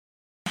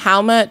how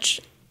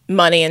much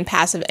money and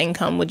passive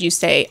income would you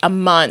say a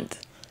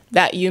month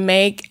that you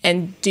make?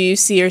 And do you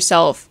see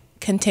yourself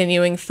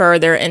continuing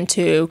further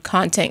into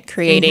content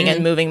creating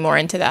and moving more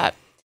into that?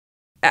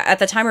 At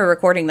the time of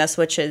recording this,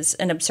 which is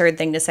an absurd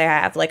thing to say,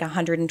 I have like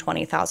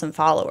 120,000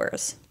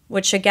 followers,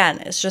 which again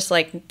is just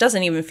like,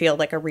 doesn't even feel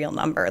like a real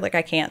number. Like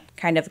I can't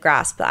kind of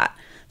grasp that.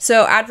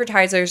 So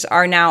advertisers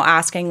are now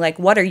asking like,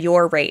 what are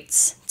your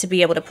rates to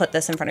be able to put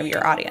this in front of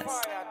your audience?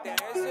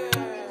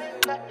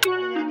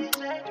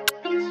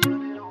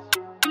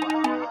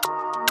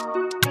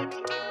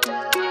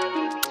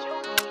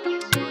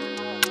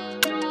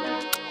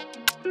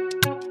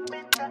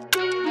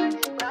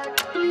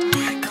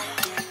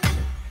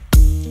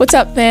 What's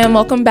up, fam?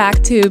 Welcome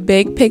back to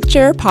Big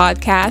Picture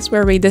Podcast,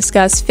 where we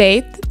discuss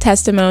faith,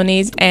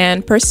 testimonies,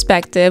 and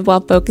perspective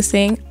while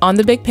focusing on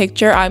the big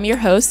picture. I'm your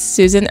host,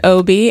 Susan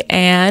Obi,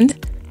 and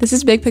this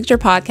is Big Picture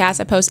Podcast.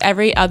 I post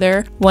every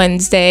other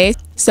Wednesday.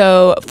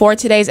 So for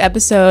today's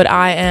episode,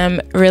 I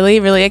am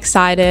really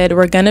excited.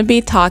 We're going to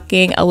be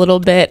talking a little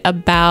bit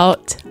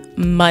about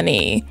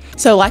money.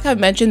 So like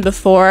I've mentioned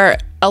before,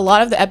 a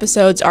lot of the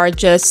episodes are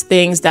just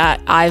things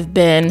that I've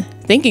been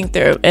thinking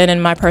through and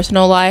in my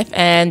personal life,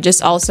 and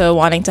just also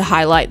wanting to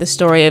highlight the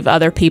story of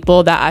other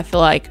people that I feel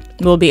like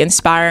will be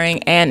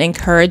inspiring and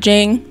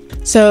encouraging.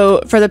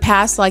 So for the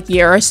past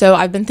year or so,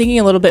 I've been thinking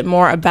a little bit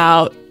more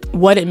about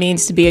what it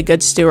means to be a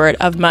good steward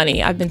of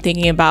money. I've been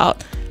thinking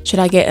about, should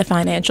I get a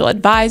financial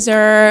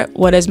advisor?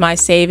 What is my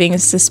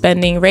savings to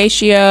spending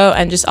ratio?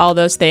 And just all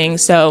those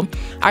things. So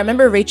I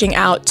remember reaching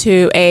out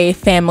to a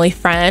family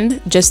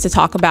friend just to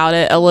talk about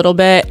it a little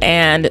bit.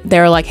 And they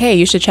were like, hey,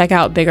 you should check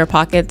out Bigger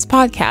Pockets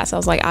podcast. I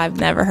was like, I've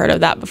never heard of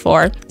that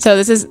before. So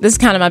this is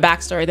kind of my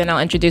backstory. Then I'll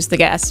introduce the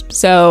guest.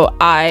 So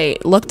I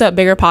looked up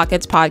Bigger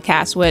Pockets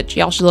podcast, which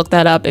y'all should look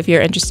that up if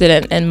you're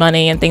interested in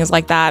money and things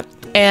like that.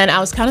 And I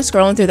was kind of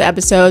scrolling through the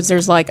episodes.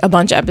 There's like a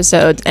bunch of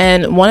episodes,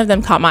 and one of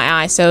them caught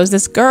my eye. So it was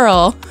this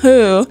girl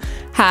who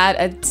had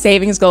a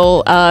savings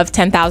goal of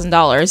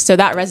 $10,000. So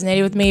that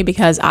resonated with me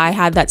because I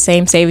had that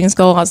same savings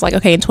goal. I was like,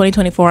 okay, in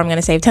 2024, I'm going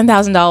to save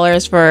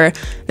 $10,000 for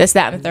this,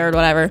 that, and the third,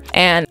 whatever.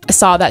 And I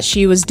saw that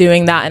she was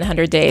doing that in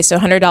 100 days. So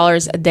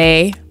 $100 a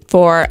day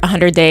for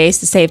 100 days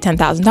to save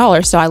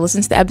 $10,000. So I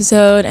listened to the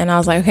episode and I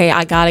was like, okay,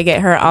 I got to get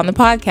her on the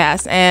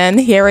podcast. And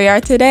here we are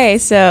today.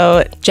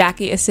 So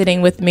Jackie is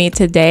sitting with me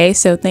today.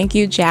 So thank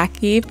you,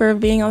 Jackie, for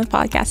being on the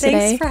podcast today.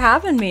 Thanks for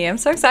having me. I'm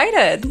so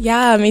excited.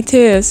 Yeah, me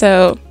too.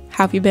 So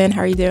how have you been?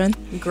 How are you doing?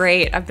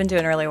 Great. I've been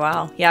doing really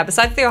well. Yeah,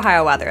 besides the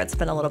Ohio weather, it's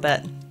been a little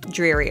bit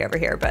dreary over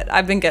here, but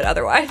I've been good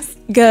otherwise.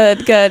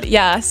 Good.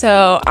 Yeah.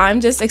 So I'm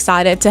just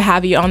excited to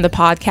have you on the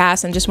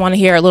podcast and just want to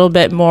hear a little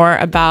bit more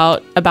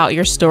about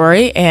your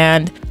story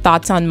and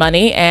thoughts on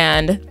money.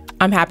 And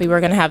I'm happy we're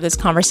going to have this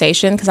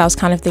conversation because I was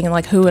kind of thinking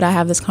like, who would I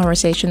have this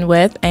conversation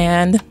with?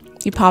 And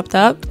you popped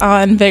up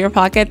on Bigger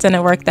Pockets and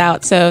it worked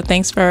out. So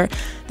thanks for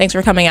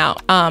coming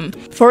out.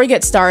 Before we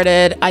get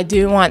started, I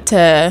do want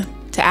to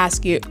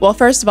ask you, well,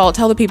 first of all,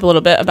 tell the people a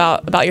little bit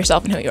about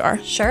yourself and who you are.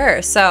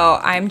 Sure.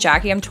 So I'm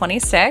Jackie. I'm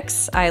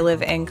 26. I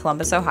live in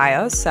Columbus,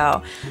 Ohio.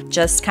 So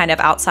just kind of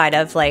outside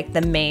of like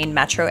the main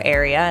metro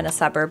area in a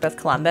suburb of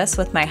Columbus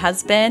with my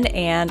husband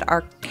and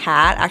our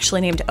cat,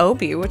 actually named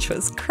Obi, which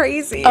was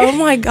crazy. Oh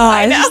my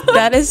gosh.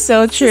 That is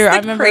so true. I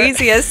remember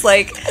craziest,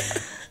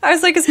 I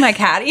was like, is my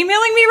cat emailing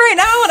me right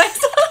now? And I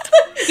saw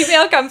the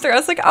email come through. I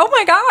was like, oh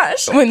my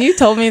gosh. When you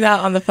told me that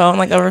on the phone,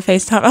 like over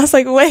FaceTime, I was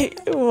like, wait,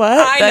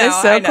 what? That is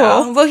so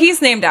cool. Well,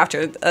 he's named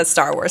after a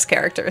Star Wars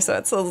character, so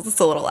it's a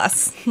little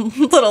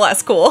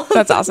less cool.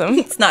 That's awesome.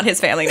 It's not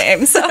his family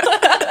name, so.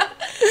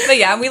 But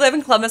yeah, we live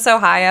in Columbus,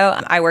 Ohio.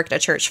 I worked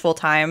at church full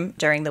time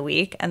during the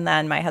week, and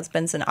then my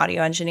husband's an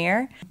audio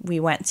engineer. We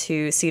went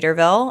to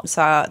Cedarville,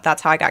 so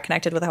that's how I got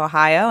connected with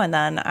Ohio, and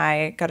then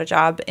I got a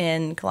job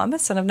in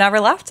Columbus, and I've never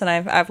left, and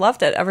I've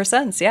loved it ever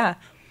since. Yeah.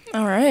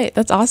 All right,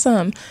 that's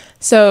awesome.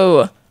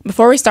 So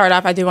before we start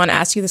off, I do want to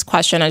ask you this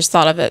question. I just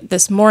thought of it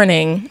this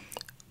morning.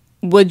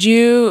 Would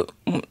you,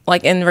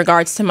 like in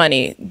regards to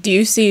money, do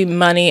you see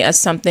money as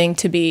something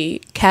to be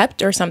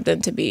kept or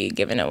something to be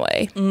given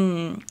away?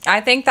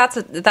 I think that's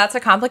a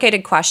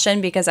complicated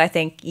question because I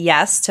think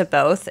yes to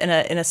both in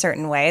a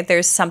certain way.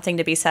 There's something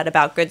to be said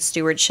about good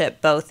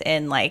stewardship, both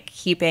in like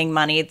keeping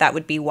money that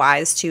would be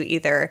wise to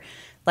either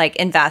like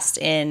invest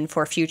in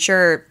for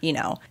future,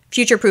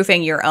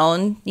 future-proofing your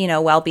own,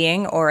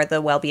 well-being or the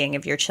well-being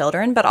of your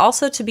children, but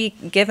also to be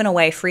given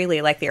away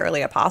freely like the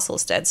early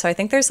apostles did. So I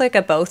think there's like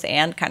a both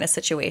and kind of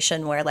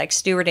situation where like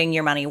stewarding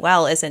your money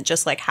well isn't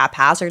just like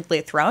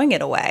haphazardly throwing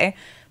it away,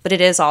 but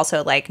it is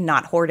also like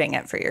not hoarding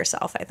it for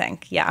yourself, I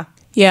think. Yeah.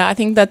 Yeah, I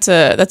think that's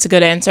a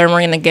good answer, and we're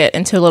going to get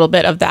into a little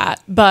bit of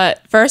that.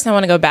 But first, I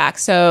want to go back.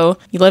 So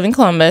you live in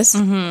Columbus,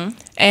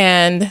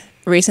 and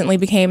recently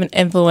became an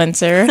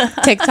influencer,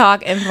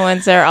 TikTok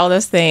influencer, all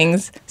those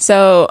things.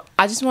 So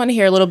I just want to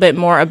hear a little bit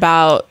more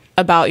about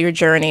your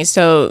journey.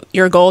 So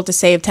your goal to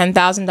save $10,000,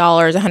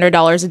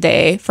 $100 a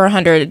day for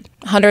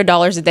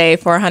 $100 a day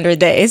for 100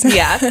 days.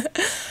 Yeah.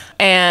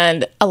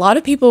 and a lot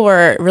of people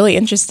were really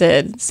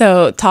interested.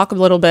 So talk a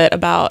little bit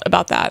about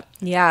that.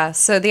 Yeah.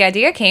 So the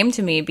idea came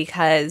to me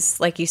because,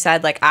 like you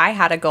said, like I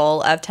had a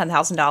goal of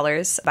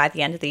 $10,000 by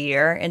the end of the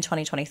year in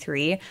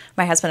 2023.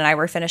 My husband and I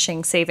were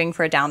finishing saving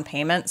for a down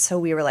payment. So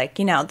we were like,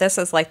 this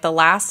is like the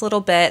last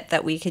little bit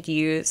that we could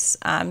use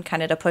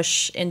kind of to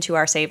push into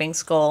our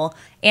savings goal.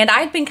 And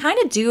I'd been kind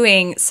of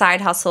doing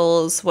side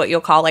hustles, what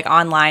you'll call like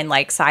online,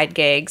 like side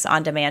gigs,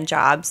 on-demand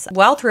jobs,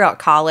 well throughout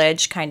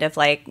college, kind of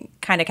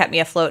kept me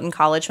afloat in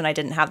college when I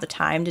didn't have the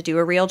time to do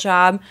a real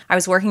job. I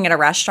was working at a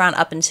restaurant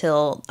up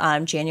until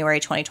January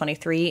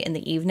 2023 in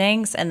the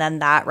evenings, and then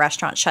that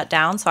restaurant shut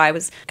down. So I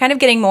was kind of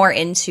getting more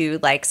into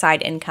like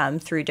side income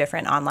through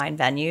different online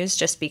venues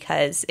just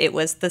because it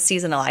was the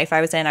season of life I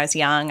was in. I was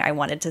young. I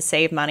wanted to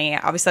save money.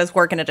 Obviously, I was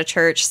working at a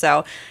church,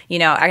 so,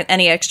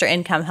 any extra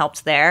income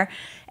helped there.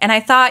 And I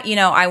thought,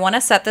 I want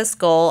to set this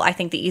goal. I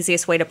think the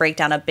easiest way to break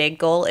down a big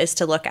goal is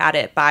to look at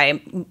it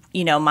by,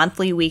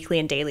 monthly, weekly,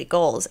 and daily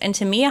goals. And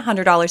to me,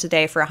 $100 a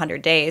day for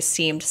 100 days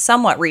seemed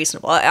somewhat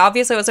reasonable.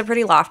 Obviously, it was a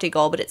pretty lofty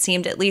goal, but it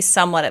seemed at least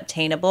somewhat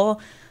obtainable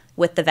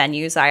with the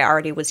venues I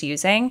already was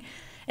using.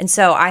 And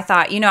so I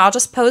thought, I'll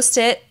just post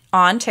it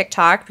on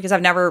TikTok because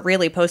I've never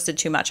really posted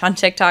too much on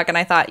TikTok. And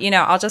I thought,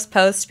 I'll just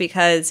post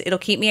because it'll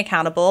keep me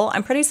accountable.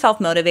 I'm pretty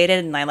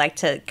self-motivated and I like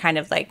to kind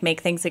of like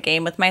make things a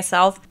game with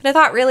myself. But I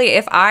thought really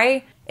if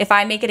I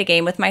make it a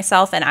game with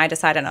myself and I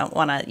decide I don't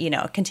want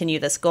to, continue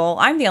this goal,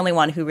 I'm the only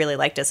one who really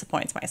like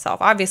disappoints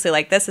myself. Obviously,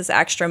 like this is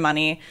extra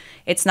money.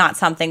 It's not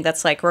something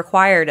that's like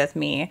required of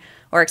me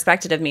or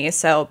expected of me.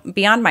 So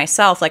beyond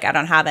myself, like I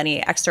don't have any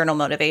external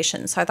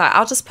motivation. So I thought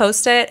I'll just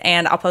post it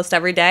and I'll post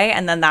every day.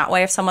 And then that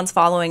way, if someone's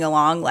following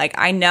along, like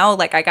I know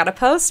like I got to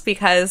post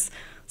because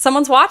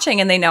someone's watching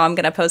and they know I'm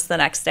going to post the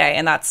next day.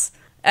 And that's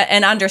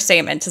an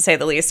understatement to say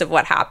the least of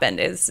what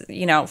happened is,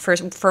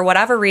 for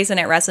whatever reason,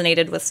 it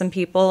resonated with some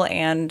people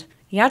and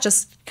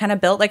just kind of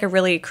built like a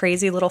really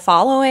crazy little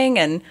following.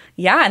 And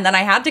then I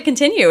had to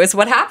continue is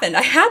what happened.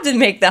 I had to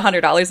make the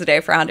 $100 a day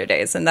for 100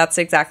 days. And that's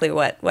exactly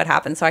what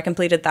happened. So I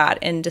completed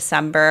that in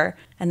December.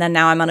 And then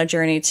now I'm on a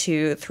journey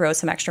to throw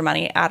some extra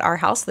money at our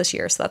house this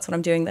year. So that's what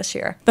I'm doing this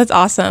year. That's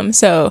awesome.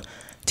 So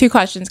 2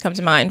 questions come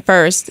to mind.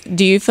 First,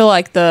 do you feel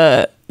like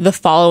the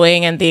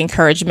following and the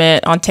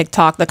encouragement on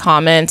TikTok, the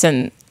comments,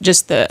 and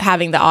just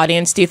having the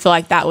audience, do you feel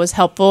like that was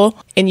helpful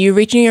in you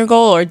reaching your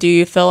goal? Or do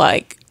you feel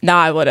like, no,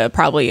 I would have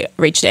probably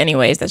reached it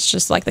anyways? That's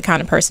just like the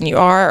kind of person you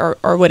are,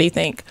 or what do you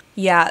think?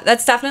 Yeah,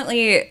 that's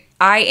definitely,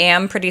 I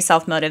am pretty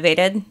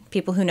self-motivated.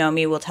 People who know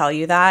me will tell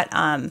you that.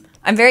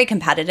 I'm very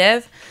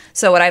competitive.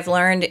 So what I've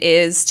learned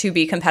is to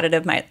be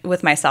competitive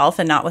with myself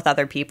and not with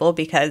other people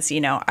because,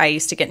 I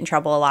used to get in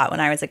trouble a lot when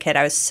I was a kid.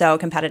 I was so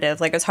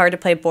competitive. Like it was hard to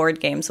play board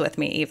games with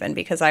me even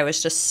because I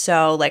was just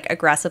so like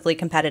aggressively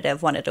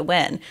competitive, wanted to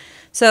win.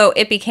 So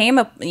it became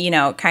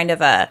kind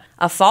of a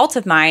fault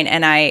of mine.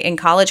 And I, in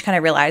college, kind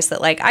of realized that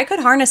like I could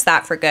harness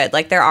that for good.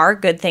 Like there are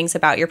good things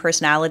about your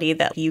personality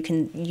that you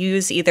can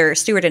use either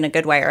steward in a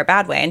good way or a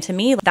bad way. And to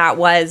me, that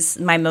was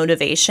my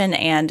motivation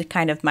and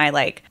kind of my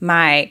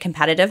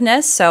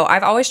competitiveness. So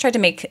I've always tried to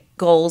make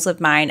goals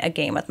of mine a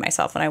game with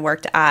myself. When I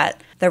worked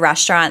at the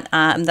restaurant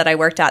that I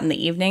worked at in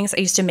the evenings, I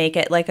used to make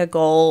it like a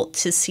goal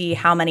to see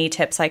how many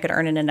tips I could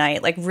earn in a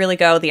night, like really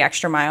go the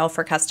extra mile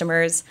for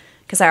customers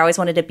because I always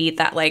wanted to beat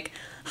that like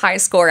high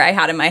score I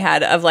had in my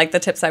head of like the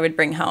tips I would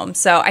bring home.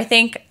 So I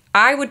think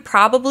I would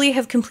probably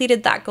have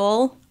completed that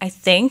goal.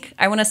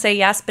 I want to say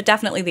yes, but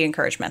definitely the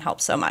encouragement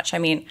helps so much. I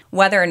mean,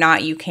 whether or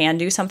not you can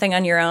do something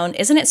on your own,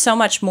 isn't it so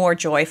much more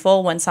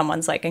joyful when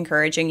someone's like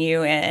encouraging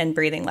you and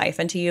breathing life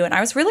into you? And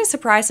I was really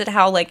surprised at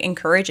how like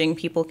encouraging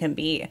people can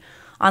be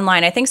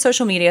online. I think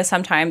social media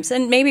sometimes,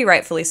 and maybe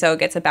rightfully so,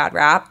 gets a bad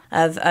rap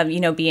of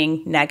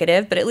being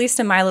negative. But at least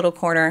in my little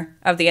corner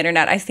of the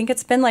internet, I think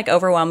it's been like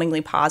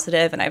overwhelmingly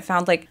positive. And I've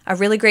found like a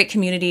really great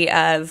community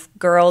of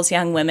girls,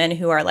 young women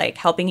who are like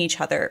helping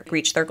each other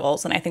reach their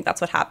goals. And I think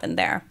that's what happened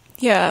there.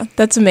 Yeah,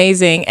 that's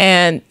amazing.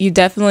 And you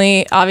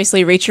definitely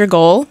obviously reached your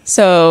goal.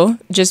 So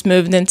just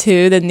moved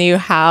into the new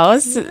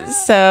house. Yeah.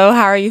 So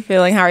how are you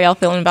feeling? How are y'all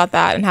feeling about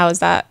that? And how is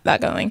that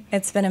going?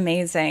 It's been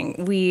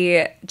amazing.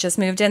 We just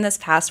moved in this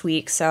past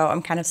week. So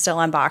I'm kind of still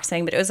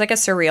unboxing, but it was like a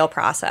surreal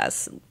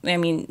process. I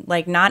mean,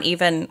 like not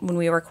even when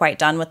we were quite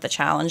done with the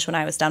challenge, when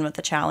I was done with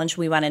the challenge,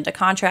 we went into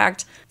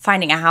contract.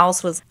 Finding a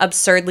house was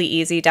absurdly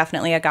easy.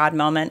 Definitely a God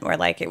moment where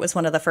like it was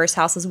one of the first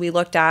houses we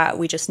looked at.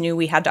 We just knew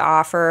we had to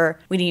offer.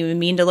 We didn't even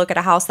mean to look at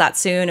a house that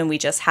soon, and we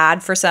just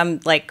had for some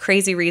like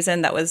crazy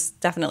reason that was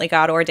definitely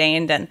God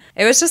ordained. And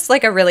it was just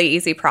like a really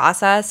easy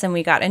process. And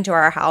we got into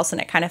our house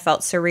and it kind of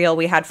felt surreal.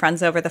 We had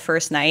friends over the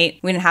first night.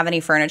 We didn't have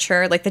any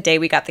furniture like the day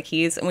we got the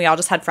keys, and we all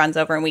just had friends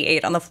over and we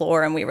ate on the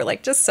floor, and we were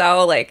like just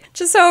so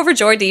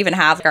overjoyed to even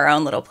have our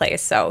own little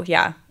place. So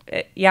yeah,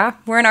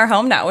 we're in our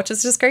home now, which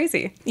is just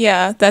crazy.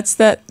 Yeah, that's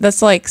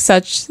like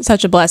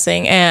such a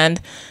blessing. And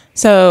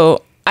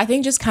so I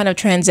think just kind of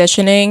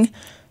transitioning.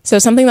 So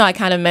something that I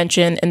kind of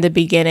mentioned in the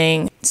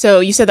beginning.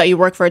 So you said that you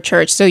work for a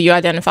church, so you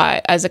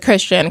identify as a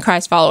Christian,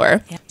 Christ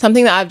follower. Yeah.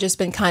 Something that I've just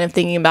been kind of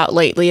thinking about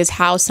lately is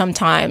how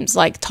sometimes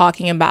like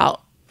talking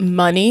about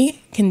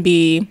money can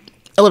be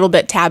a little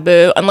bit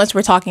taboo unless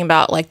we're talking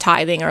about like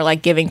tithing or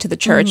like giving to the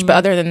church. But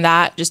other than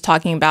that, just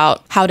talking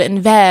about how to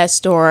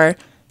invest or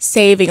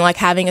saving, like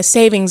having a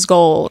savings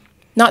goal.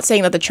 Not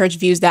saying that the church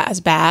views that as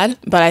bad,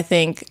 but I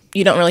think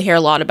you don't really hear a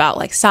lot about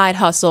like side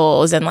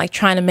hustles and like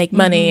trying to make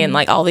money and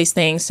like all these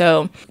things.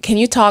 So can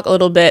you talk a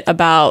little bit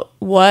about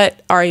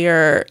what are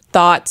your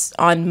thoughts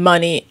on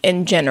money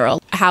in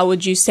general? How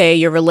would you say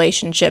your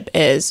relationship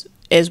is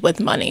with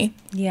money?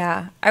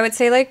 Yeah, I would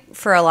say like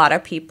for a lot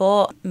of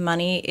people,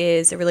 money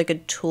is a really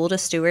good tool to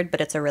steward,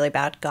 but it's a really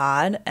bad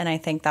God. And I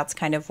think that's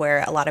kind of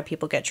where a lot of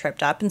people get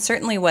tripped up. And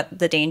certainly what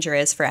the danger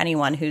is for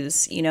anyone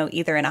who's,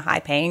 either in a high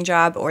paying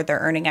job or they're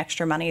earning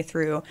extra money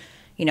through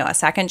a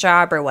second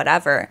job or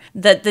whatever.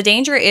 The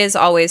danger is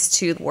always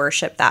to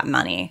worship that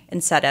money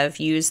instead of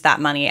use that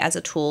money as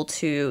a tool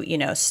to,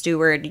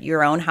 steward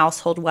your own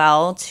household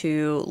well,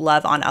 to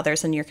love on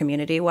others in your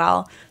community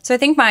well. So I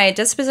think my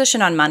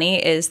disposition on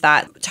money is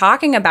that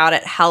talking about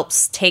it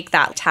helps take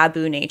that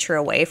taboo nature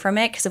away from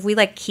it. Because if we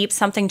like keep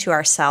something to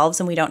ourselves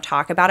and we don't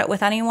talk about it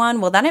with anyone,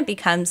 well, then it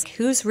becomes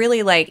who's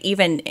really like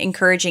even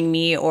encouraging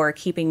me or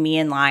keeping me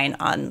in line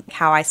on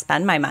how I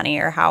spend my money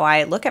or how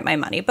I look at my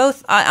money,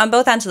 both on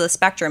both ends of the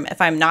spectrum.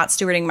 If I'm not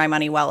stewarding my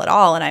money well at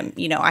all and I'm,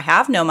 I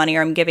have no money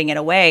or I'm giving it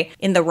away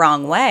in the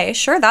wrong way,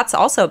 sure, that's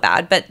also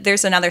bad. But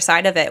there's another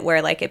side of it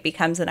where like it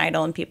becomes an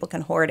idol and people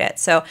can hoard it.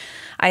 So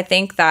I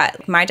think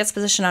that my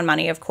disposition on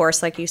money, of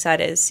course, like you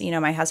said, is,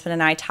 my husband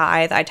and I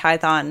tithe. I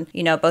tithe on,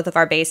 both of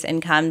our base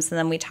incomes, and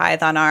then we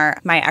tithe on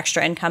my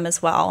extra income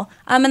as well.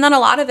 And then a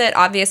lot of it,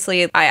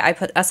 obviously, I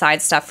put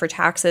aside stuff for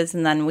taxes,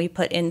 and then we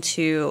put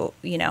into,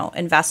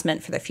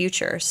 investment for the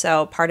future.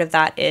 So part of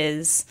that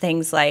is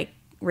things like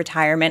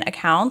retirement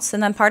accounts.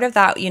 And then part of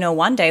that,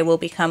 one day will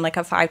become like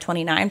a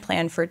 529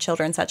 plan for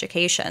children's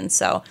education.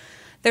 So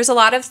there's a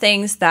lot of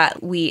things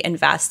that we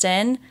invest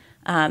in.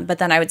 But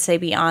then I would say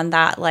beyond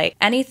that, like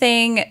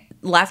anything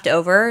left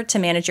over to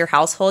manage your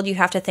household, you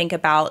have to think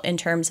about in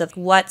terms of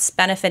what's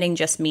benefiting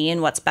just me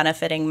and what's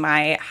benefiting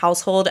my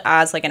household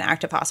as like an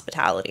act of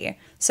hospitality.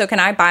 So can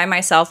I buy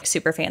myself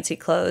super fancy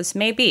clothes?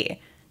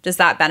 Maybe. Does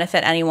that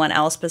benefit anyone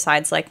else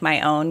besides like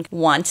my own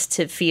want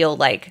to feel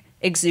like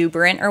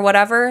exuberant or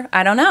whatever?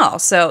 I don't know.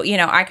 So,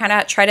 I kind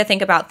of try to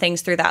think about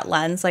things through that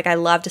lens. Like I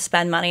love to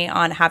spend money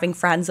on having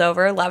friends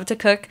over, love to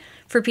cook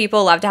for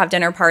people, love to have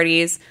dinner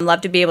parties,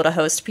 love to be able to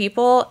host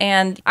people.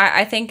 And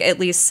I think at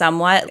least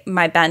somewhat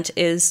my bent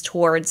is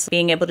towards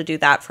being able to do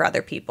that for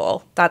other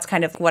people. That's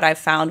kind of what I've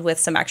found with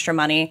some extra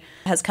money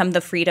has come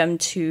the freedom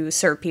to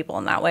serve people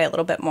in that way a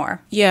little bit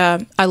more. Yeah,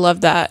 I love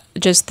that.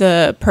 Just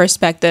the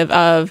perspective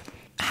of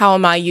how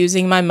am I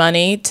using my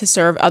money to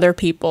serve other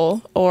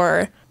people,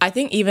 or I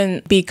think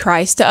even be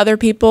Christ to other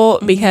people,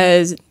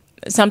 because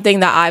something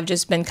that I've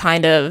just been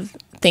kind of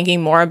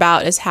thinking more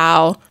about is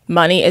how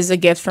money is a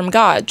gift from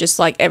God, just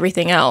like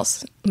everything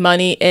else.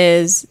 Money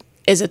is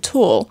a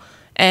tool,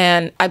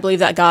 and I believe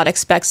that God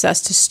expects us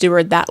to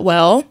steward that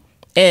well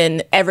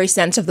in every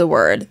sense of the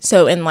word.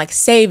 So in like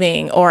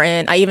saving, or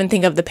I even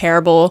think of the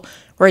parable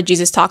where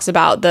Jesus talks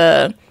about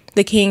the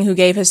king who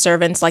gave his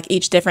servants like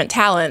each different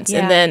talents,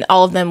 and then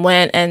all of them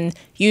went and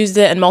used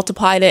it and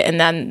multiplied it,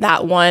 and then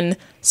that one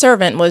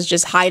servant was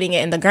just hiding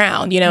it in the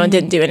ground, and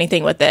didn't do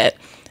anything with it.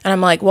 And I'm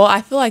like, well,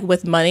 I feel like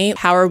with money,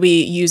 how are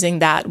we using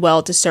that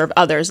well to serve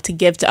others, to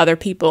give to other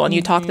people? And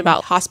you talked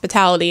about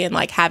hospitality and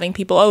like having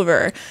people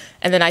over.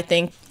 And then I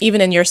think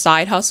even in your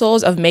side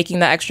hustles of making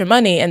that extra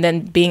money and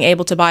then being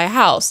able to buy a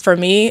house, for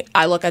me,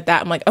 I look at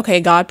that, I'm like,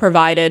 okay, God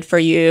provided for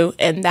you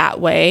in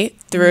that way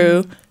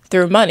through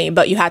money,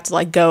 but you had to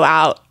like go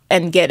out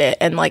and get it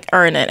and like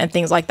earn it and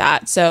things like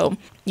that. So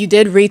you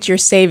did reach your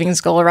savings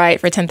goal, right,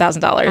 for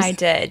 $10,000? I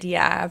did.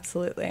 Yeah,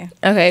 absolutely.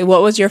 Okay.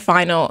 What was your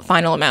final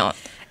amount?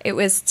 It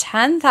was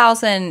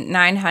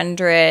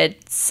 $10,900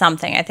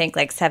 something, I think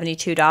like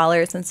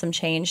 $72 and some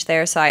change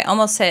there. So I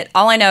almost hit,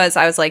 all I know is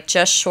I was like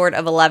just short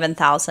of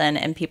 $11,000,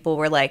 and people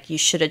were like, you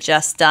should have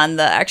just done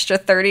the extra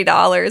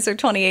 $30 or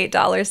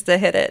 $28 to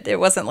hit it. It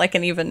wasn't like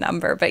an even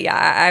number, but yeah,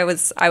 I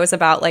was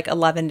about like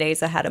 11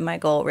 days ahead of my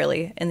goal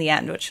really in the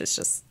end, which was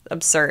just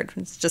absurd.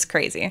 It's just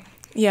crazy.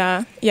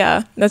 Yeah.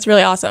 That's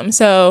really awesome.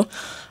 So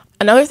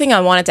another thing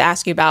I wanted to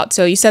ask you about,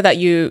 so you said that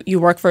you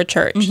work for a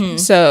church.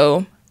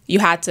 So you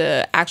had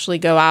to actually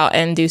go out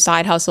and do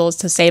side hustles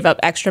to save up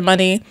extra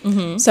money.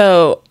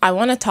 So I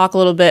want to talk a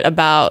little bit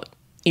about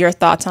your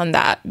thoughts on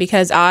that,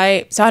 because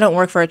I don't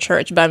work for a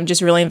church, but I'm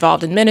just really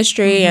involved in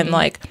ministry and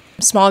like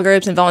small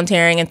groups and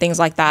volunteering and things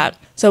like that.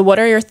 So what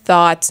are your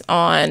thoughts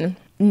on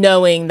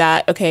knowing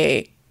that,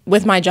 okay,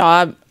 with my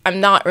job,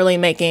 I'm not really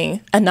making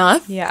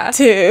enough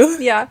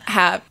to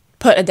have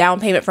put a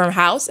down payment for a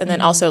house and then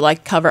also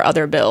like cover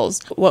other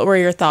bills? What were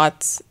your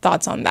thoughts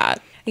on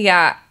that?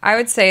 Yeah, I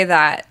would say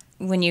that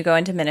when you go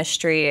into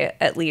ministry,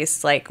 at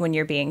least like when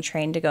you're being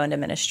trained to go into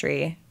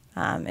ministry,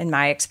 in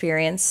my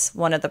experience,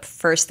 one of the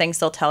first things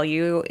they'll tell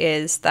you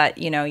is that,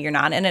 you're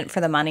not in it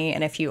for the money.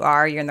 And if you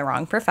are, you're in the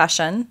wrong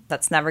profession.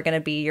 That's never going to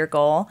be your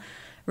goal.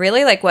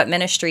 really like what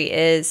ministry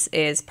is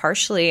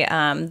partially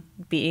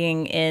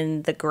being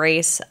in the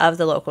grace of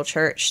the local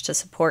church to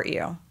support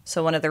you.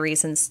 So one of the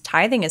reasons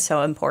tithing is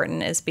so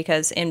important is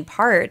because in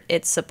part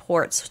it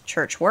supports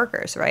church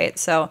workers, right?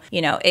 So,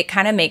 it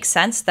kind of makes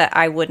sense that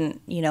I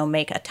wouldn't,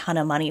 make a ton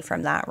of money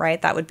from that,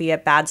 right? That would be a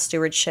bad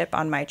stewardship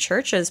on my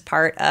church's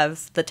part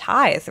of the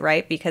tithe,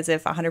 right? Because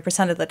if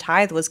 100% of the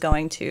tithe was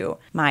going to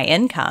my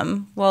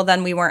income, well,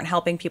 then we weren't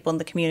helping people in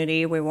the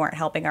community. We weren't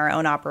helping our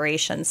own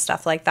operations,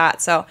 stuff like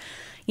that. So,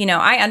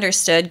 I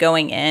understood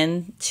going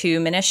into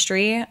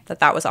ministry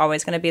that was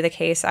always going to be the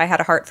case. I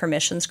had a heart for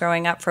missions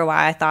growing up for a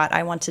while. I thought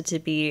I wanted to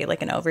be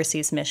like an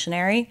overseas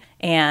missionary.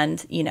 And,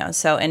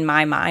 so in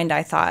my mind,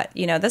 I thought,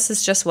 this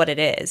is just what it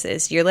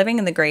is you're living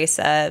in the grace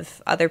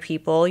of other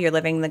people. You're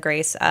living in the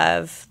grace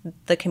of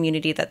the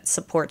community that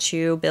supports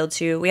you,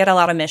 builds you. We had a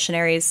lot of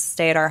missionaries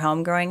stay at our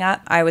home growing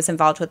up. I was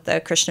involved with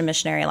the Christian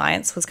Missionary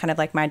Alliance, was kind of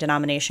like my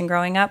denomination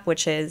growing up,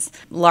 which is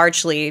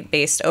largely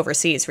based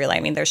overseas, really. I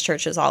mean, there's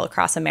churches all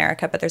across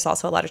America, but there's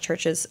also a lot of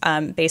churches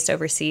based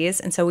overseas.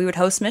 And so we would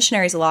host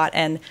missionaries a lot.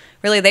 And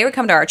really, they would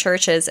come to our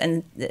churches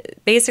and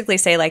basically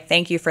say, like,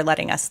 thank you for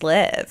letting us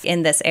live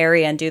in this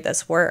area and do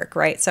this work,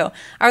 right? So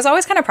I was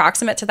always kind of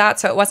proximate to that.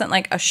 So it wasn't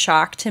like a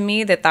shock to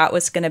me that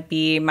was going to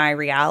be my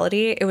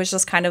reality. It was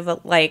just kind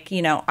of like,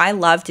 I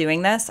love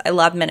doing this. I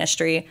love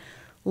ministry,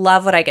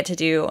 love what I get to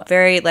do.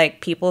 Very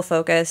like people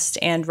focused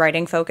and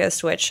writing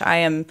focused, which I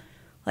am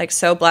like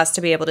so blessed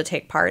to be able to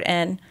take part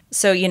in.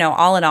 So,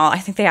 all in all, I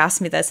think they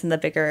asked me this in the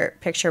Bigger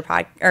Pockets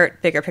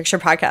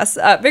podcast,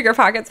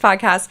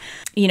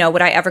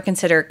 would I ever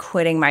consider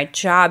quitting my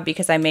job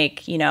because I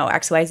make,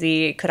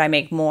 XYZ? Could I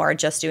make more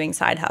just doing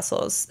side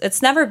hustles?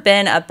 It's never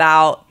been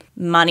about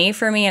money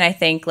for me. And I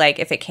think like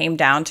if it came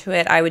down to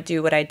it, I would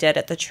do what I did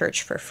at the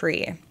church for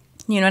free.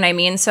 You know what I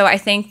mean? So I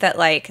think that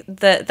like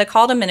the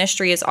call to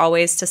ministry is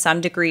always to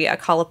some degree a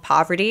call of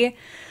poverty.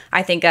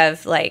 I think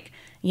of like,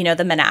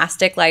 the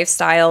monastic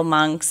lifestyle,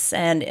 monks,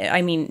 and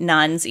I mean,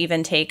 nuns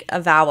even take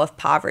a vow of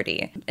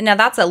poverty. Now,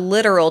 that's a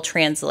literal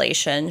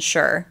translation,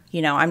 sure.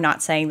 I'm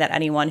not saying that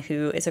anyone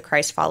who is a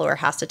Christ follower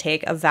has to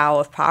take a vow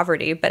of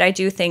poverty, but I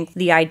do think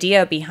the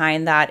idea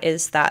behind that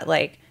is that,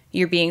 like,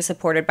 you're being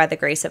supported by the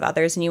grace of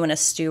others and you want to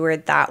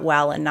steward that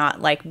well and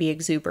not, like, be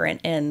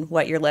exuberant in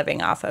what you're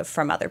living off of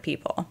from other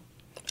people.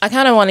 I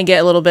kind of want to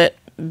get a little bit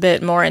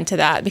more into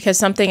that because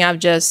something I've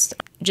just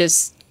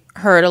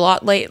heard a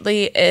lot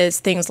lately is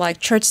things like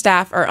church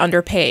staff are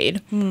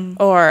underpaid.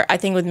 Or I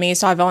think with me,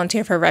 so I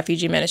volunteer for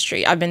refugee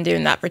ministry. I've been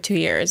doing that for 2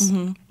 years.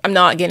 I'm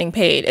not getting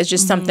paid. It's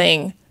just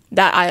something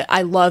that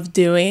I love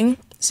doing.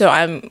 So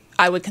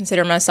I would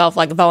consider myself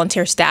like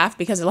volunteer staff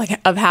because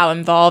of how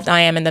involved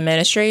I am in the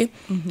ministry.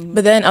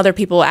 But then other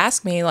people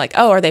ask me like,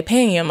 oh, are they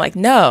paying you? I'm like,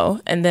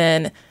 no. And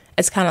then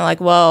it's kind of like,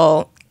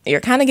 well,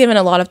 you're kind of giving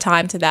a lot of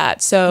time to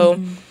that.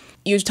 So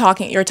you're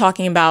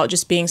talking about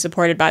just being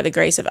supported by the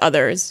grace of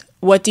others.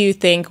 What do you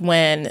think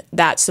when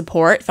that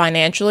support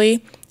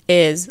financially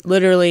is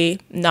literally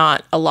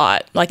not a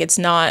lot? Like it's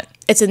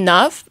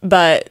enough,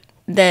 but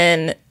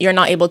then you're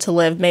not able to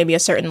live maybe a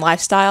certain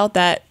lifestyle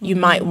that you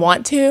might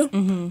want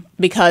to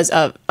because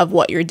of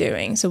what you're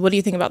doing. So what do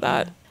you think about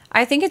that?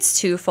 I think it's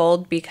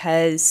twofold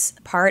because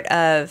part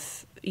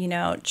of,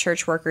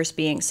 church workers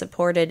being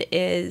supported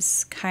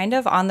is kind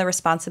of on the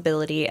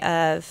responsibility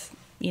of,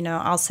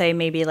 I'll say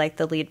maybe like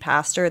the lead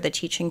pastor, the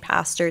teaching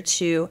pastor,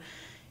 to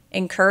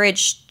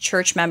encourage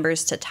church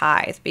members to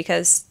tithe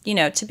because,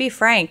 to be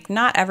frank,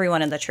 not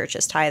everyone in the church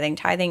is tithing.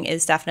 Tithing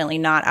is definitely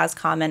not as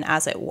common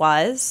as it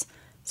was.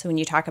 So when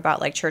you talk about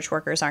like church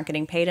workers aren't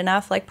getting paid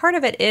enough, like part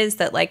of it is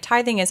that like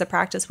tithing is a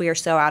practice we are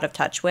so out of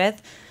touch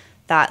with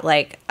that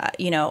like,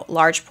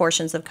 large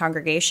portions of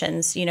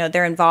congregations,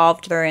 they're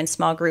involved, they're in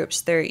small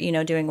groups, they're,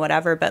 doing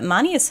whatever. But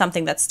money is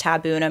something that's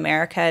taboo in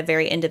America,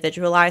 very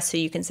individualized. So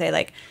you can say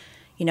like,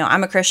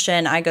 I'm a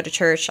Christian, I go to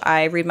church,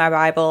 I read my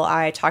Bible,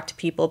 I talk to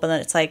people, but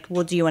then it's like,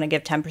 well, do you want to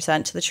give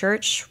 10% to the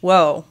church?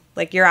 Whoa,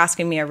 like you're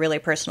asking me a really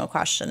personal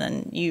question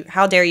and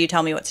how dare you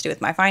tell me what to do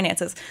with my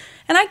finances?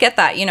 And I get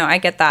that, I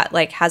get that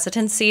like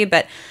hesitancy,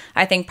 but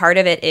I think part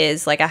of it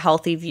is like a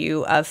healthy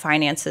view of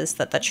finances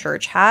that the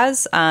church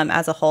has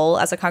as a whole,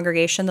 as a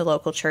congregation, the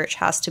local church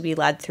has to be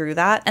led through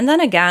that. And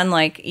then again,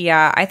 like,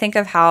 yeah, I think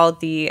of how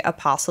the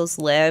apostles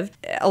lived.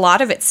 A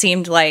lot of it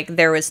seemed like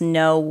there was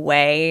no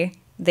way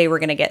they were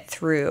going to get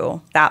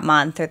through that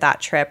month or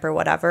that trip or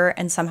whatever,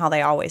 and somehow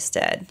they always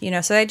did.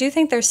 So I do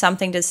think there's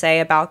something to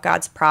say about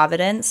God's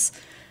providence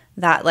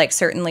that like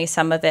certainly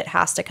some of it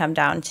has to come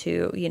down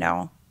to,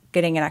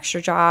 getting an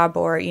extra job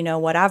or,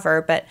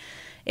 whatever. But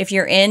if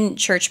you're in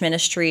church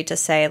ministry to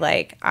say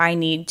like, I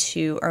need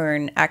to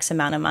earn X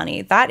amount of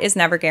money, that is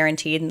never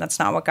guaranteed. And that's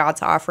not what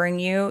God's offering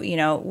you.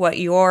 What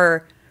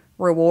your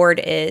reward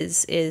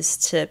is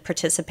to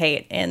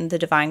participate in the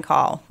divine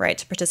call, right?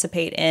 To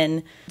participate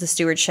in the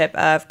stewardship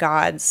of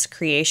God's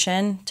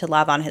creation, to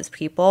love on his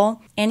people.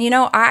 And,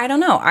 I don't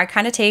know. I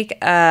kind of take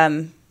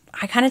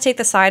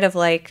the side of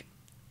like,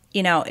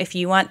 if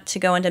you want to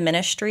go into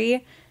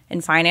ministry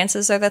and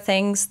finances are the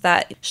things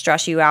that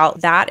stress you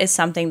out, that is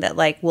something that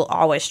like will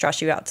always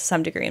stress you out to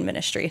some degree in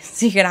ministry.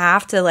 So you're going to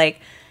have to like,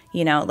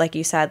 you know, like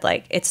you said,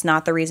 like it's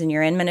not the reason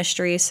you're in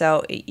ministry.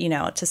 So, you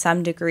know, to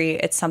some degree,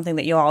 it's something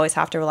that you'll always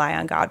have to rely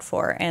on God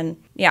for. And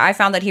yeah, I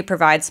found that he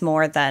provides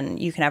more than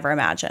you can ever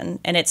imagine.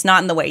 And it's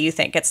not in the way you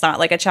think. It's not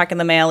like a check in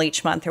the mail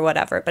each month or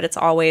whatever, but it's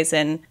always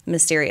in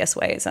mysterious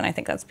ways. And I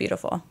think that's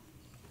beautiful.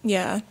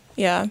 Yeah.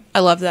 Yeah. I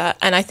love that.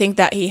 And I think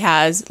that he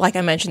has, like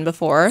I mentioned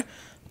before,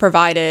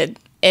 provided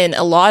in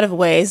a lot of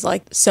ways,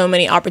 like so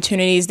many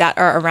opportunities that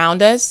are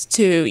around us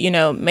to, you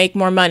know, make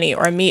more money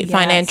or meet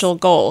financial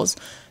goals.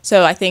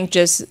 So I think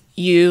just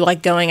you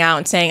like going out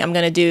and saying, I'm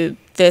going to do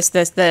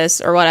this,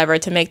 or whatever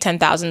to make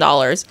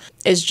 $10,000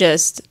 is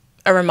just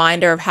a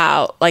reminder of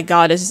how like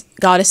God is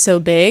so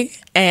big,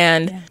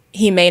 and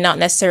he may not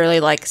necessarily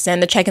like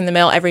send a check in the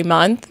mail every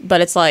month,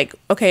 but it's like,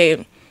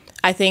 okay,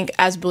 I think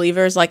as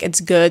believers, like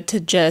it's good to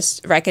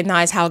just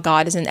recognize how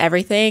God is in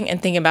everything and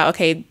think about,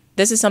 okay,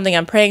 this is something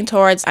I'm praying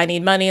towards. I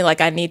need money.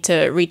 Like I need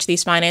to reach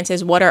these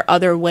finances. What are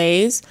other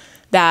ways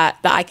that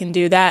I can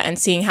do that, and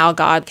seeing how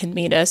God can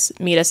meet us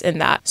in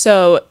that.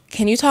 So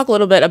can you talk a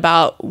little bit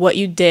about what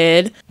you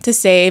did to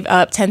save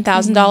up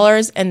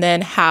 $10,000 and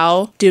then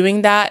how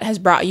doing that has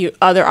brought you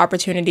other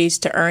opportunities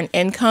to earn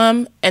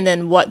income, and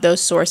then what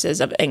those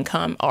sources of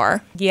income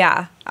are?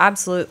 Yeah,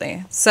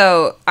 absolutely.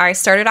 So I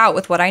started out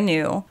with what I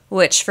knew,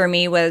 which for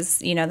me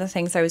was, you know, the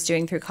things I was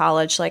doing through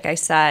college. Like I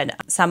said,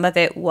 some of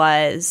it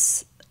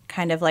was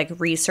kind of like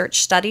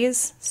research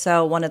studies.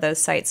 So one of those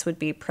sites would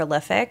be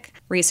Prolific.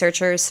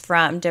 Researchers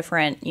from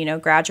different, you know,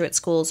 graduate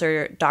schools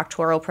or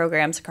doctoral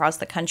programs across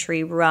the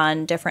country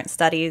run different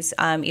studies,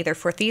 either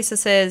for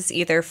theses,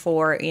 either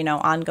for, you know,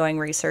 ongoing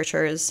research,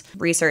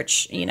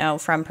 you know,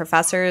 from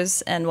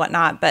professors and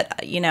whatnot.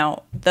 But, you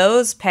know,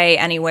 those pay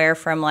anywhere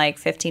from like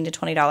 $15 to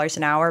 $20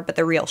 an hour, but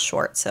they're real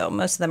short. So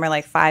most of them are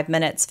like 5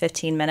 minutes,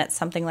 15 minutes,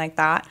 something like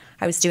that.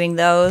 I was doing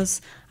those.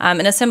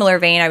 In a similar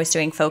vein, I was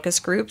doing focus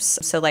groups.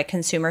 So like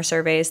consumer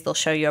surveys, they'll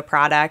show you a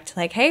product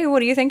like, hey, what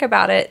do you think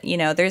about it? You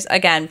know, there's,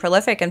 again,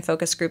 Prolific and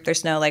focus group,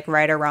 there's no like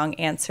right or wrong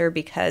answer,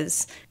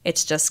 because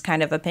it's just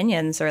kind of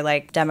opinions or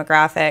like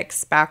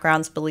demographics,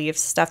 backgrounds,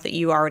 beliefs, stuff that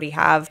you already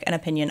have an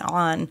opinion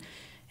on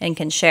and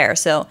can share.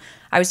 So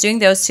I was doing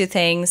those two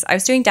things. I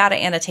was doing data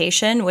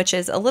annotation, which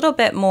is a little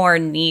bit more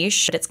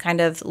niche. It's kind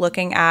of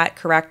looking at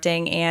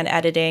correcting and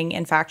editing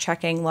and fact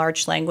checking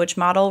large language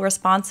model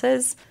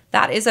responses.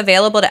 That is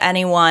available to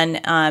anyone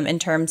in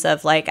terms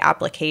of like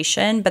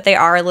application, but they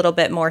are a little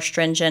bit more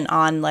stringent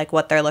on like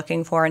what they're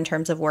looking for in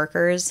terms of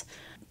workers.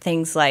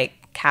 Things like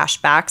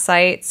cashback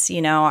sites,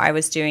 you know, I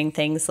was doing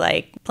things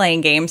like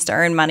playing games to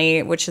earn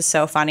money, which is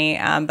so funny,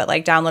 but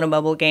like download a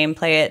mobile game,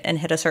 play it, and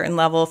hit a certain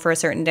level for a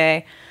certain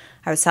day.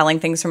 I was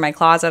selling things from my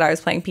closet. I was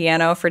playing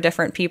piano for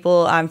different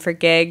people for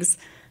gigs.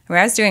 I mean,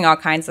 I was doing all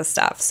kinds of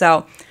stuff.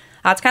 So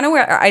that's kind of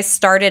where I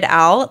started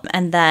out,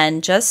 and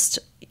then just,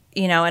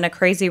 you know, in a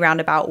crazy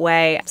roundabout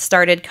way,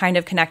 started kind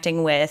of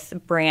connecting with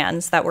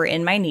brands that were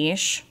in my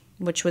niche,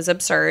 which was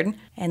absurd,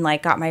 and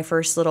like got my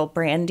first little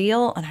brand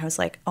deal. And I was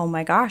like, oh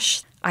my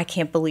gosh, I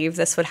can't believe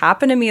this would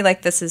happen to me.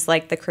 Like, this is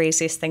like the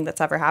craziest thing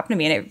that's ever happened to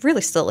me. And it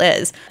really still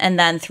is. And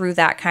then through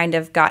that kind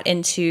of got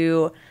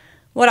into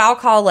what I'll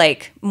call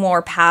like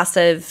more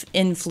passive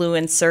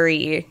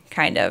influencer-y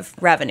kind of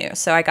revenue.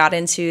 So I got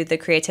into the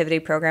creativity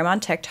program on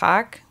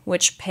TikTok,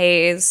 which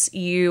pays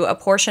you a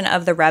portion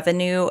of the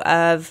revenue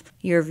of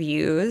your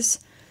views.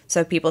 So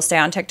if people stay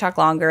on TikTok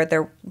longer,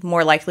 they're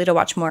more likely to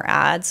watch more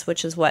ads,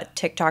 which is what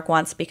TikTok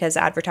wants, because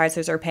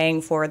advertisers are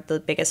paying for the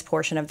biggest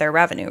portion of their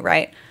revenue,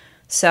 right?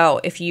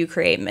 So if you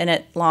create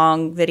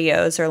minute-long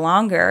videos or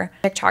longer,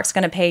 TikTok's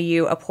going to pay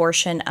you a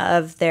portion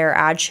of their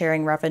ad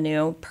sharing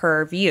revenue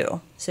per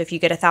view. So if you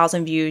get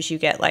 1,000 views, you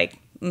get like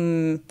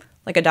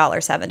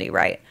 $1.70,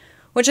 right?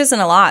 Which isn't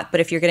a lot, but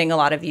if you're getting a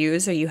lot of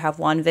views or you have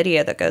one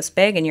video that goes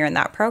big and you're in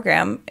that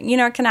program, you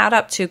know, it can add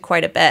up to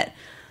quite a bit.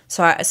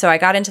 So I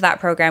got into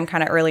that program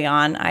kind of early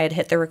on. I had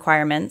hit the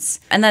requirements.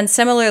 And then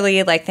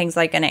similarly, like things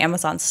like an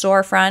Amazon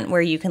storefront where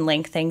you can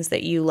link things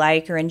that you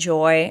like or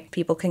enjoy.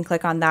 People can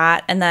click on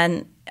that. And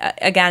then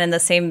again, in the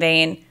same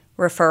vein,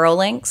 referral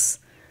links.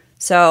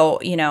 So,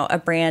 you know, a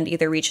brand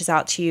either reaches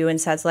out to you and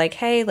says like,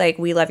 hey, like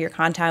we love your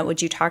content.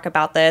 Would you talk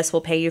about this?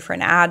 We'll pay you for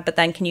an ad, but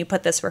then can you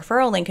put this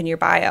referral link in your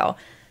bio?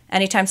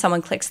 Anytime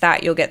someone clicks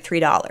that, you'll get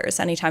 $3.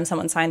 Anytime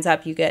someone signs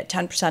up, you get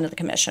 10% of the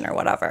commission or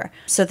whatever.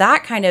 So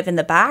that kind of in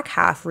the back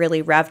half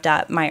really revved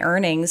up my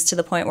earnings to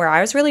the point where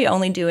I was really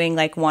only doing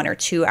like 1 or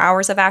 2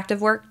 hours of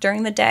active work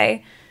during the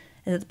day.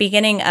 At the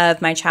beginning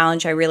of my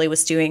challenge, I really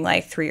was doing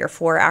like 3 or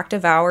 4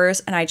 active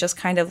hours. And I just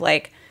kind of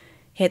like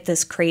hit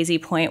this crazy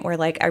point where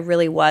like I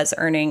really was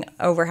earning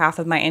over half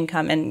of my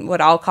income and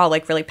what I'll call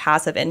like really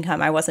passive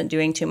income. I wasn't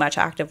doing too much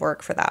active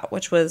work for that,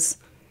 which was,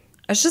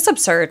 it's just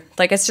absurd.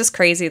 Like, it's just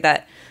crazy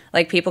that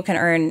like people can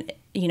earn,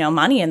 you know,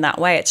 money in that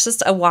way. It's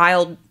just a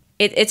wild,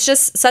 it's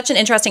just such an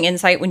interesting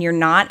insight when you're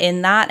not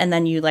in that and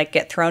then you like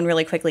get thrown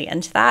really quickly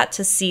into that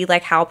to see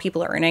like how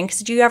people are earning. Because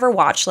do you ever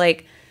watch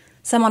like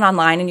someone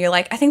online and you're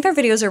like, I think their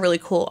videos are really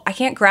cool. I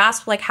can't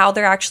grasp like how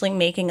they're actually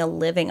making a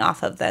living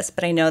off of this,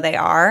 but I know they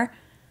are.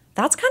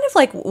 That's kind of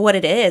like what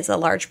it is, a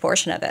large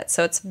portion of it.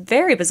 So it's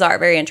very bizarre,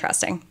 very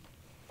interesting.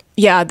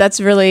 Yeah, I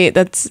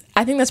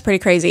think that's pretty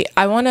crazy.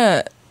 I want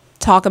to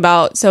talk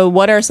about, so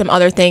what are some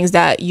other things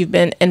that you've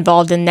been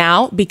involved in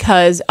now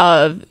because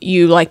of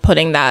you like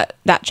putting that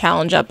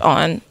challenge up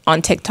on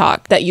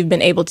TikTok that you've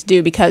been able to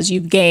do because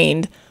you've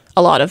gained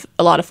a lot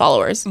of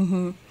followers?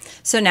 Mm-hmm.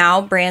 So now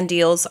brand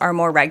deals are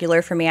more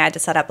regular for me. I had to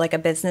set up like a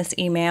business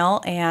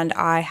email, and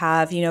I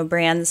have,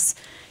 brands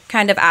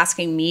kind of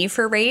asking me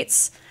for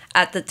rates.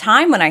 At the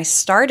time when I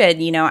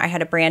started, I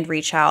had a brand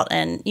reach out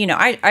and,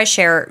 I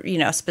share,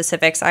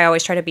 specifics. I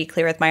always try to be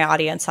clear with my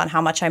audience on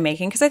how much I'm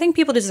making because I think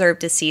people deserve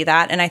to see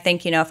that. And I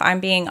think, if I'm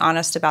being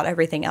honest about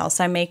everything else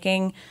I'm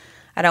making,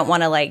 I don't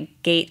want to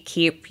like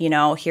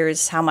gatekeep,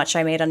 here's how much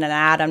I made on an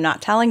ad. I'm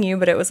not telling you,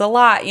 but it was a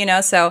lot,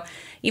 So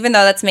even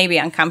though that's maybe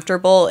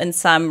uncomfortable in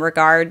some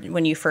regard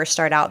when you first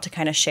start out to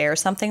kind of share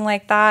something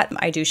like that,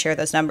 I do share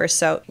those numbers.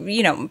 So,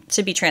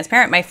 to be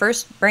transparent, my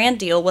first brand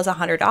deal was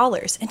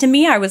 $100. And to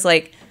me, I was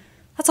like,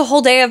 that's a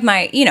whole day of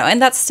my,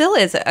 and that still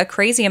is a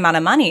crazy amount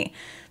of money.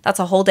 That's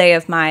a whole day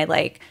of my,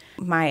 like,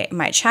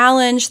 my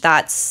challenge.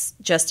 That's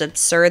just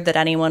absurd that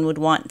anyone would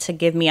want to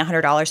give me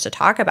 $100 to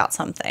talk about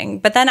something.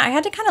 But then I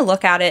had to kind of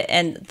look at it,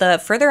 and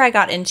the further I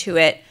got into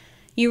it,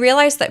 you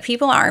realize that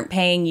people aren't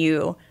paying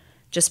you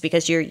just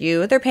because you're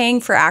you. They're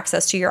paying for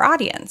access to your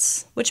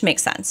audience, which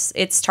makes sense.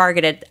 It's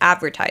targeted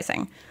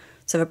advertising.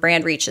 So if a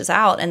brand reaches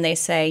out and they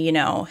say,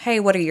 hey,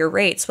 what are your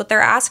rates? What they're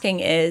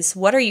asking is,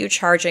 what are you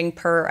charging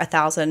per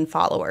 1,000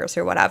 followers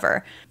or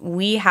whatever?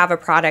 We have a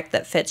product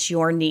that fits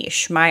your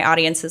niche. My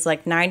audience is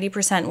like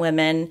 90%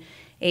 women,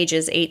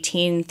 ages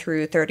 18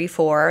 through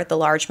 34, the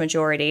large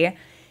majority.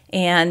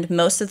 And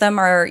most of them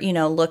are,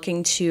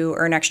 looking to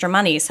earn extra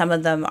money. Some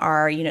of them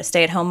are,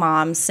 stay-at-home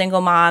moms,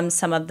 single moms.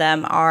 Some of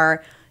them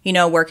are,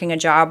 working a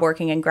job,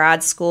 working in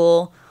grad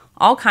school,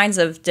 all kinds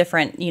of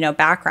different,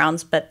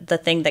 backgrounds. But the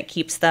thing that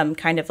keeps them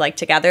kind of like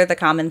together, the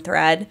common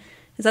thread,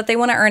 is that they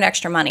want to earn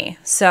extra money.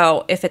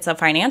 So if it's a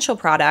financial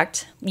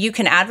product, you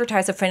can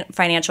advertise a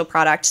financial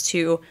product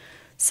to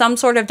some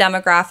sort of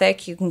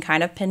demographic. You can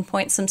kind of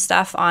pinpoint some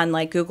stuff on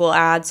like Google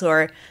ads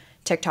or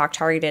TikTok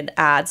targeted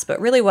ads. But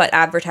really what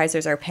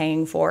advertisers are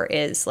paying for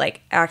is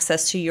like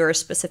access to your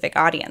specific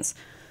audience.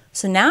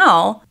 So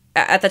now,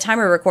 at the time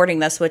of recording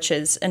this, which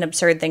is an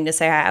absurd thing to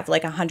say, I have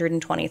like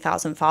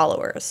 120,000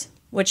 followers,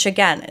 which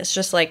again is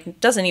just like,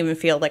 doesn't even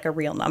feel like a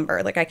real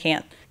number. Like I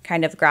can't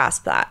kind of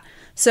grasp that.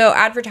 So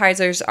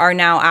advertisers are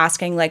now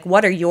asking like,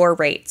 what are your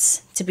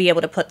rates to be able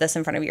to put this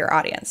in front of your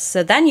audience?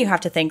 So then you have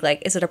to think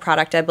like, is it a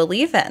product I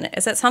believe in?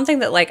 Is it something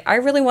that like I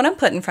really want to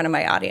put in front of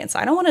my audience?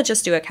 I don't want to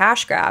just do a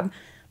cash grab,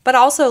 but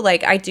also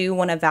like I do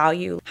want to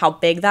value how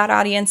big that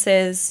audience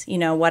is,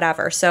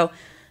 whatever. So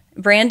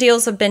brand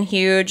deals have been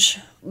huge,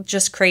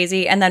 just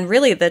crazy. And then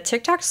really the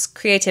TikTok's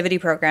creativity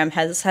program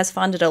has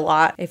funded a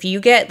lot. If you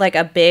get like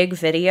a big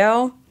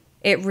video,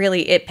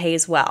 it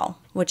pays well,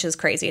 which is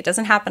crazy. It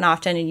doesn't happen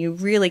often, and you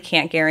really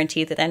can't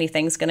guarantee that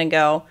anything's going to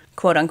go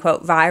quote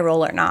unquote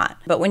viral or not.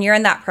 But when you're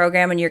in that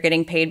program and you're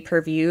getting paid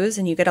per views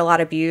and you get a lot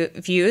of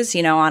views,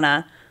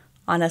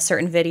 on a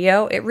certain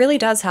video, it really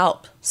does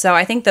help. So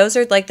I think those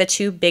are like the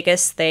two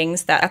biggest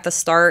things that at the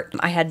start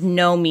I had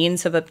no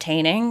means of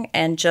obtaining,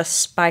 and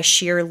just by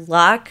sheer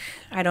luck,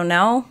 I don't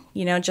know,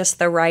 just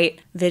the right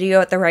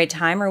video at the right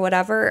time or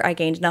whatever, I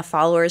gained enough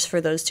followers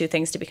for those two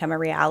things to become a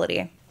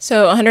reality.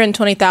 So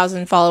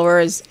 120,000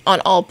 followers on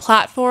all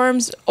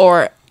platforms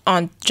or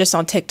just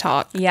on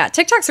TikTok? Yeah,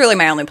 TikTok's really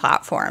my only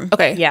platform.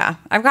 Okay. Yeah.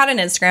 I've got an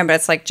Instagram, but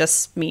it's like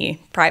just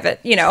me, private.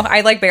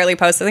 I like barely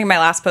post. I think my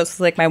last post was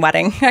like my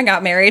wedding. I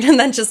got married and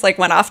then just like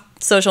went off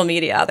social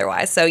media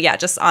otherwise. So yeah,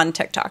 just on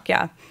TikTok.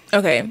 Yeah.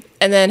 Okay.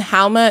 And then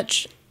how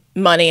much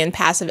money and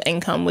passive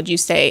income would you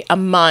say a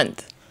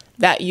month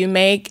that you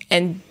make?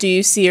 And do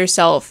you see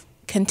yourself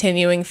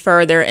continuing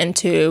further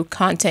into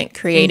content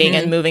creating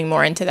and moving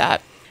more into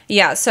that?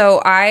 Yeah,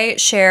 so I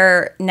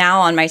share now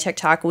on my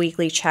TikTok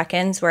weekly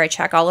check-ins where I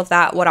check all of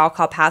that, what I'll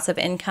call passive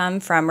income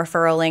from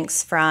referral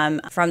links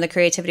from the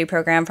creativity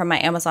program, from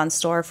my Amazon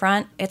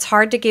storefront. It's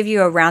hard to give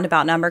you a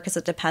roundabout number because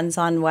it depends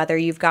on whether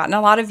you've gotten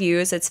a lot of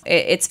views.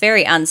 It's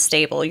very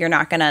unstable. You're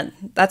not gonna.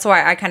 That's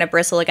why I kind of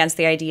bristle against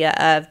the idea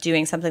of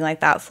doing something like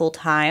that full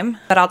time.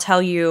 But I'll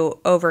tell you,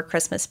 over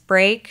Christmas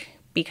break,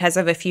 because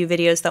of a few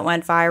videos that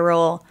went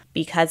viral,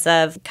 because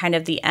of kind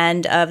of the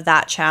end of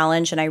that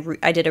challenge, and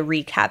I did a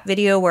recap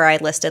video where I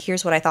listed,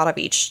 here's what I thought of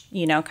each,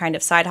 kind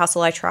of side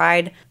hustle I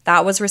tried.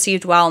 That was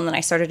received well, and then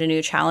I started a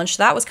new challenge.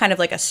 So that was kind of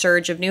like a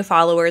surge of new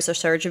followers, a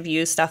surge of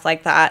views, stuff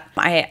like that.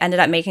 I ended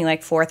up making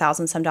like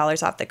 $4,000 some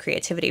off the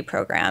creativity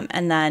program,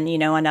 and then,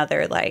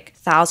 another like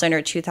 $1,000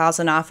 or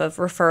 $2,000 off of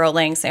referral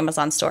links,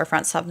 Amazon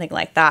storefront, something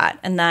like that.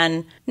 And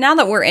then now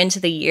that we're into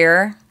the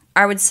year,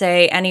 I would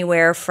say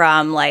anywhere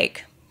from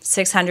like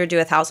 $600 to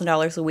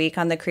 $1,000 a week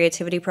on the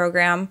creativity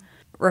program.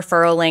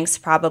 Referral links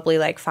probably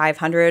like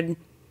 $500,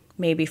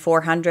 maybe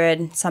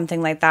 400,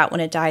 something like that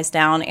when it dies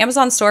down.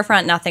 Amazon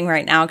storefront, nothing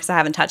right now because I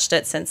haven't touched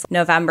it since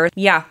November.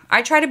 Yeah,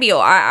 I try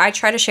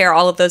to share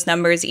all of those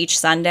numbers each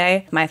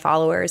Sunday, my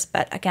followers.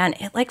 But again,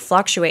 it like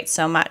fluctuates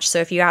so much. So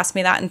if you ask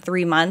me that in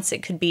 3 months,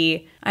 it could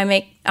be I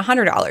make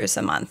 $100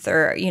 a month,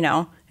 or,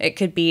 it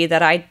could be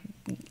that I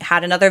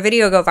had another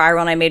video go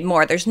viral and I made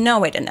more. There's no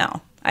way to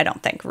know, I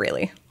don't think,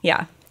 really.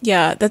 Yeah.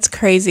 Yeah, that's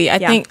crazy.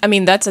 I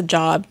mean, that's a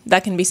job.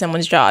 That can be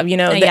someone's job, the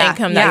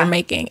income that you're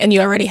making. And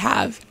you already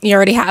have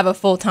a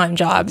full-time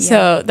job.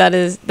 Yeah.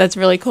 So that's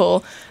really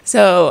cool.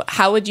 So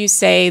how would you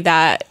say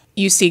that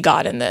you see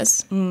God in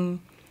this?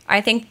 I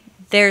think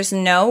there's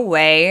no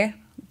way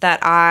that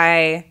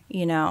I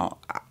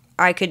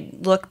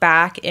could look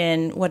back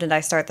in, what did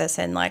I start this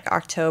in, like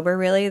October,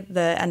 really?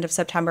 The end of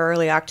September,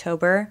 early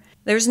October.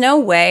 There's no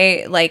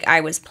way, like,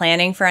 I was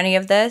planning for any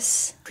of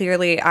this.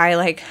 Clearly, I,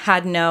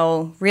 had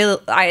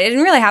I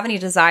didn't really have any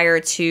desire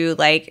to,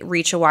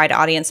 reach a wide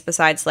audience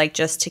besides,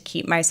 just to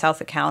keep myself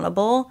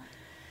accountable.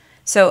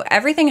 So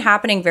everything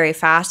happening very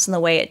fast in the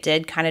way it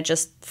did kind of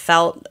just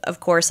felt, of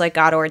course, like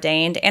God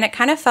ordained. And it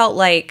kind of felt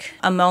like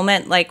a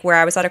moment, where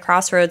I was at a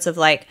crossroads of,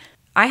 I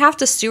have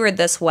to steward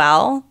this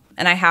well.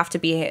 And I have to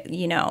be,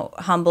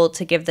 humbled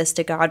to give this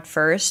to God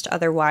first.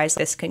 Otherwise,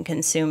 this can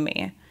consume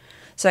me.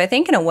 So I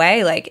think in a way,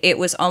 it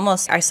was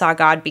almost, I saw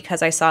God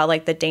because I saw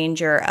the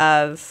danger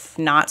of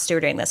not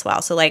stewarding this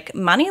well. So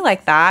money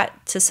like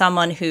that to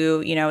someone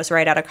who, is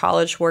right out of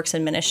college, works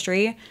in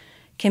ministry,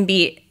 can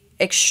be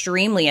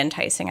extremely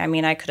enticing. I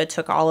mean, I could have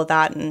took all of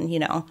that and,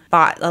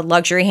 bought a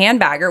luxury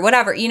handbag or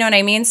whatever, you know what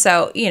I mean?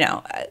 So,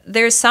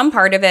 there's some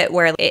part of it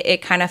where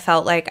it kind of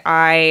felt like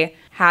I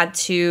had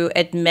to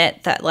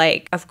admit that,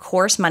 of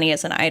course money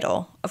is an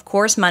idol. Of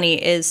course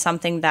money is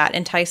something that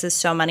entices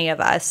so many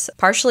of us,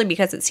 partially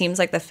because it seems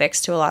like the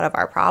fix to a lot of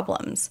our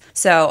problems.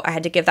 So I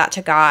had to give that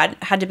to God,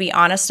 had to be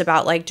honest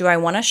about, do I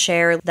want to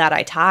share that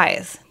I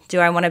tithe? Do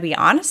I want to be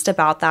honest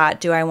about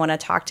that? Do I want to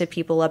talk to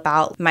people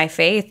about my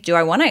faith? Do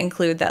I want to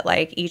include that,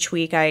 each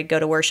week I go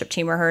to worship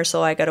team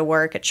rehearsal, I go to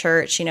work at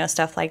church,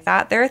 stuff like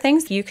that? There are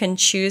things you can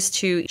choose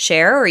to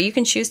share, or you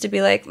can choose to be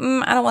I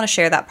don't want to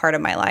share that part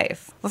of my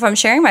life. If I'm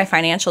sharing my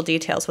financial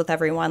details with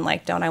everyone,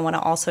 don't I want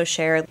to also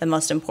share the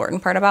most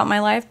important part about my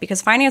life?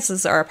 Because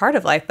finances are a part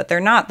of life, but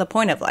they're not the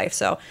point of life.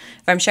 So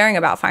if I'm sharing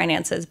about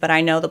finances, but I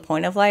know the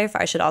point of life,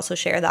 I should also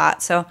share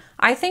that. So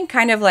I think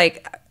kind of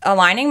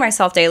aligning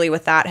myself daily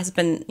with that has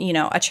been,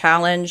 a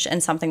challenge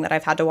and something that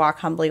I've had to walk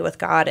humbly with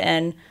God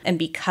in. And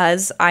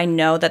because I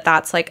know that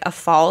that's a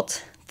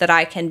fault that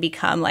I can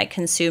become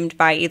consumed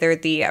by, either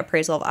the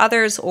appraisal of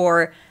others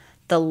or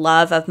the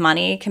love of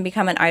money can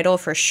become an idol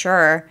for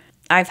sure.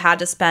 I've had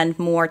to spend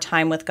more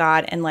time with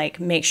God and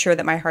make sure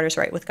that my heart is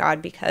right with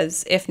God,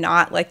 because if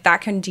not,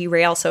 that can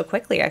derail so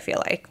quickly, I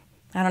feel like.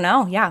 I don't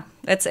know. Yeah.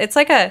 It's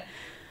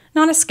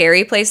not a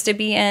scary place to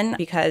be in,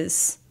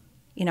 because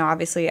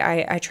obviously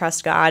I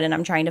trust God and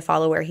I'm trying to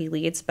follow where he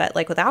leads, but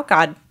without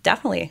God,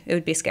 definitely it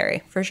would be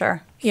scary for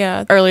sure.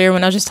 Yeah. Earlier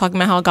when I was just talking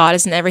about how God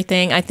is in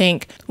everything, I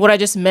think what I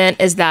just meant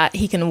is that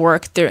he can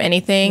work through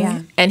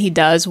anything, and he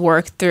does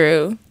work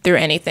through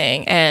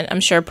anything. And I'm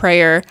sure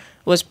prayer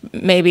was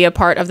maybe a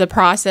part of the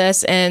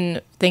process,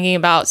 and thinking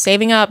about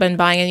saving up and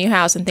buying a new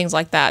house and things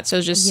like that. So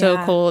it's just so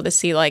cool to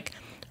see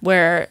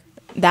where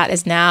that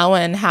is now,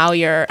 and how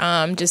you're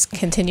just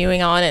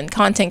continuing on and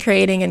content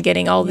creating and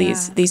getting all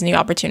these new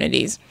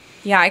opportunities.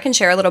 Yeah, I can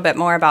share a little bit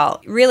more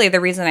about really the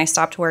reason I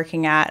stopped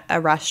working at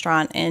a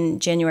restaurant in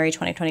January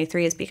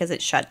 2023 is because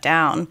it shut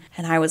down.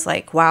 And I was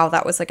like, wow,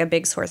 that was a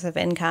big source of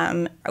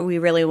income. We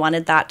really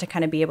wanted that to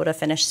kind of be able to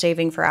finish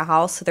saving for a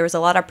house. So there was a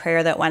lot of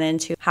prayer that went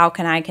into how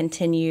can I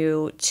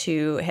continue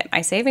to hit my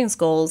savings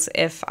goals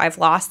if I've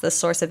lost this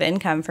source of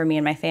income for me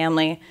and my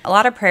family. A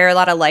lot of prayer, a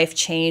lot of life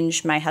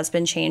change. My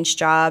husband changed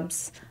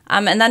jobs.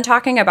 And then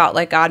talking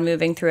about God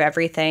moving through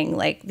everything,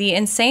 the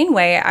insane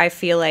way I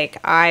feel like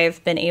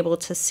I've been able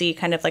to see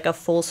kind of a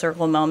full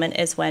circle moment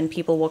is when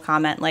people will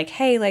comment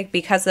hey,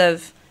 because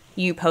of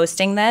you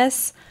posting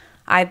this,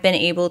 I've been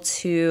able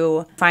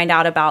to find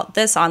out about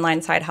this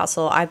online side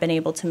hustle. I've been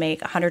able to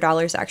make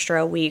 $100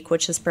 extra a week,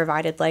 which has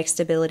provided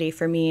stability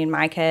for me and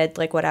my kid,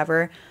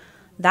 whatever.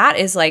 That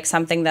is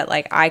something that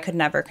I could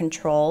never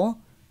control,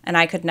 and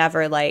I could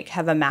never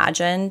have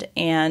imagined.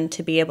 And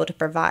to be able to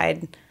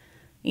provide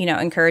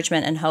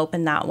encouragement and hope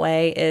in that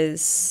way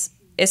is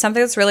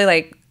something that's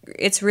really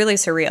it's really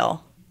surreal.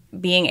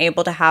 Being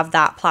able to have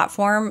that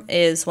platform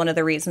is one of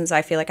the reasons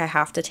I feel like I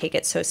have to take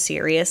it so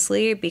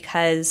seriously,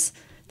 because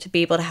to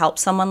be able to help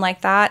someone like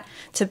that,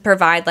 to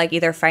provide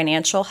either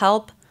financial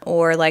help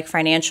or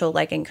financial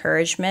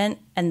encouragement,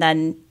 and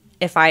then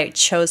if I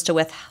chose to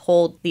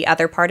withhold the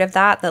other part of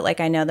that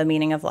I know the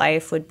meaning of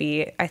life would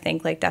be, I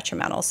think,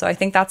 detrimental. So I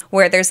think that's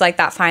where there's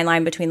that fine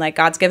line between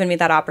God's given me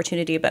that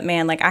opportunity, but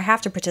man, I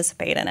have to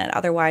participate in it.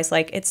 Otherwise,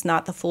 it's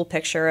not the full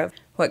picture of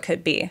what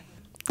could be.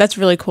 That's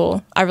really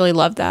cool. I really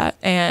love that,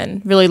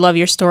 and really love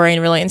your story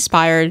and really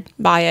inspired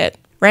by it.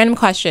 Random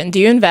question. Do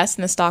you invest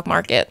in the stock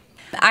market?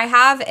 I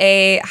have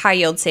a high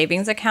yield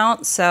savings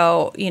account.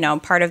 So,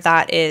 part of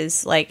that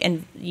is like,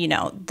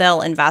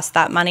 they'll invest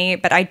that money,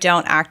 but I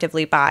don't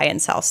actively buy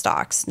and sell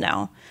stocks.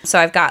 No. So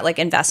I've got like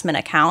investment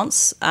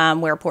accounts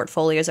where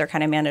portfolios are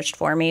kind of managed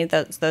for me.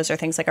 Those are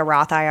things like a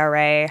Roth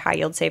IRA, high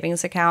yield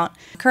savings account.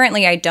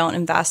 Currently, I don't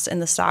invest in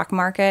the stock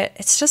market.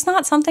 It's just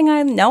not something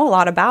I know a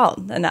lot about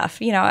enough.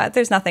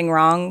 There's nothing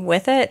wrong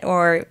with it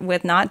or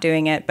with not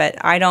doing it, but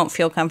I don't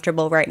feel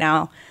comfortable right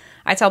now.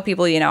 I tell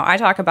people, I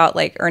talk about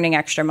like earning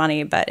extra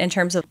money, but in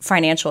terms of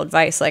financial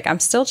advice, like I'm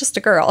still just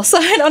a girl. So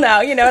I don't know,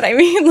 you know what I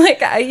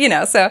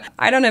mean? So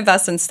I don't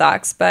invest in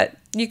stocks, but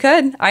you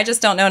could. I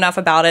just don't know enough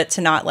about it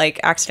to not like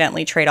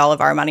accidentally trade all of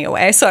our money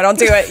away. So I don't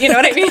do it. You know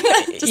what I mean?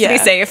 Just to be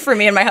safe for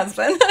me and my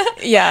husband.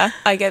 Yeah,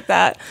 I get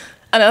that.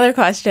 Another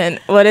question.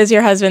 What does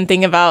your husband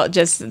think about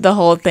just the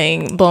whole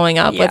thing blowing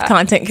up with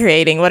content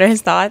creating? What are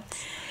his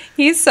thoughts?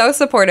 He's so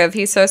supportive.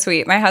 He's so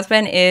sweet. My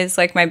husband is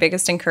like my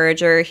biggest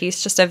encourager.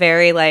 He's just a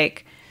very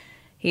like,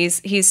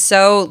 he's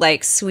so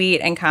like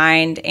sweet and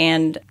kind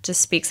and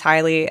just speaks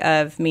highly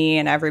of me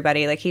and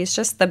everybody. Like he's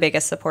just the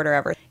biggest supporter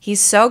ever.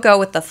 He's so go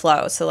with the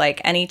flow. So like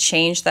any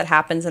change that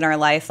happens in our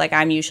life, like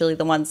I'm usually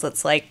the ones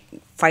that's like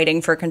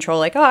fighting for control,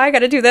 like, oh, I got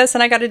to do this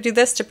and I got to do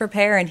this to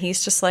prepare. And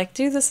he's just like,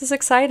 dude, this is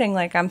exciting.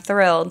 Like I'm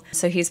thrilled.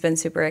 So he's been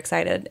super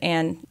excited.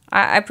 And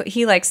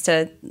he likes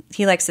to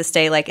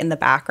stay like in the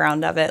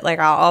background of it. Like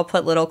I'll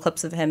put little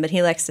clips of him, but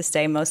he likes to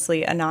stay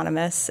mostly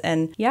anonymous.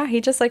 And yeah,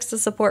 he just likes to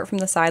support from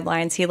the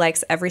sidelines. He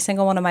likes every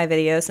single one of my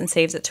videos and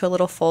saves it to a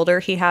little folder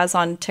he has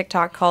on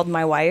TikTok called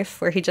My Wife,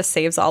 where he just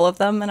saves all of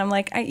them. And I'm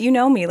like, you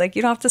know me, like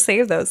you don't have to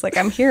save those. Like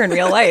I'm here in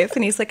real life.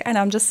 And he's like, I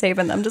know, I'm just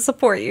saving them to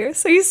support you.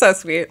 So he's so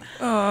sweet.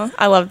 Oh,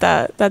 I love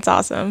that. That's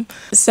awesome.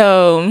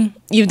 So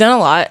you've done a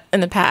lot in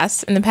the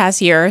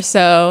past year or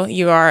so.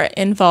 You are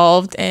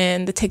involved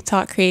in the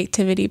TikTok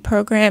creativity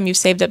program. You've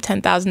saved up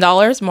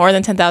 $10,000, more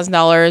than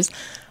 $10,000,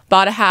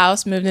 bought a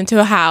house, moved into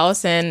a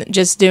house, and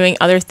just doing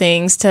other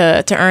things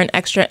to earn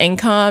extra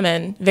income,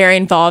 and very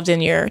involved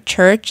in your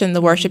church and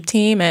the worship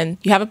team. And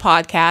you have a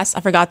podcast. I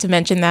forgot to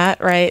mention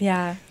that, right?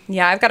 Yeah.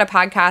 Yeah, I've got a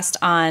podcast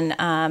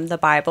on the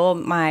Bible.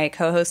 My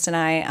co-host and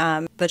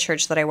I, the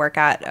church that I work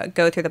at,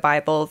 go through the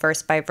Bible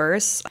verse by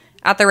verse.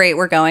 At the rate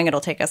we're going,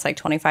 it'll take us like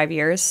 25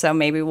 years. So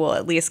maybe we'll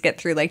at least get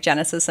through like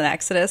Genesis and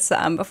Exodus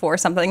before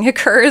something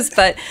occurs.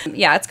 But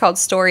yeah, it's called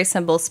Story,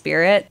 Symbol,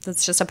 Spirit.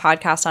 It's just a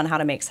podcast on how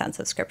to make sense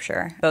of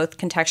Scripture, both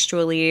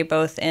contextually,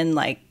 both in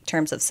like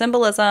terms of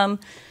symbolism,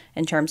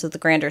 in terms of the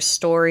grander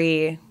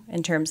story,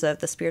 in terms of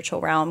the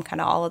spiritual realm,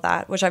 kind of all of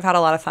that, which I've had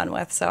a lot of fun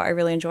with. So I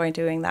really enjoy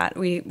doing that.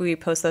 We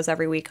post those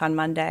every week on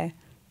Monday.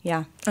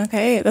 Yeah.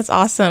 Okay, that's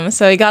awesome.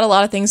 So you got a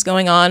lot of things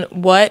going on.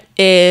 What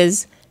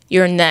is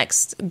your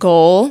next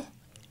goal?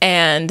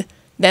 And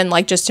then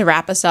like just to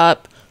wrap us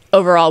up,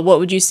 overall, what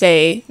would you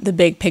say the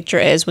big picture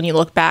is when you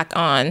look back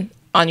on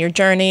your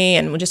journey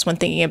and just when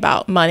thinking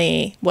about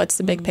money? What's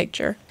the big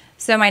picture?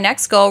 So my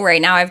next goal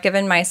right now, I've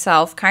given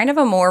myself kind of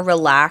a more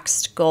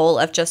relaxed goal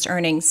of just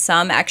earning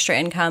some extra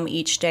income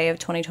each day of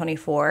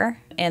 2024.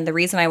 And the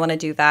reason I want to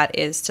do that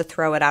is to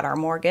throw it at our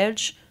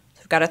mortgage.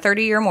 So I've got a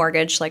 30-year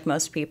mortgage like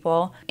most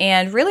people.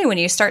 And really when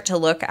you start to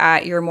look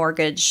at your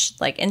mortgage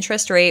like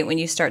interest rate, when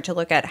you start to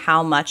look at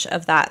how much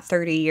of that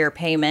 30-year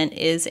payment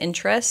is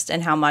interest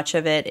and how much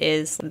of it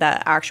is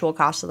the actual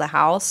cost of the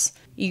house,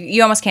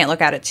 you almost can't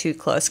look at it too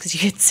close because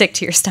you get sick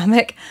to your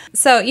stomach.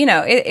 So,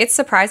 it's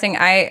surprising.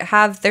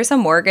 There's a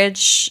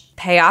mortgage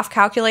payoff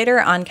calculator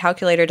on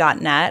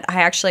calculator.net.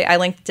 I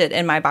linked it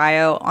in my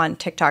bio on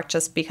TikTok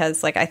just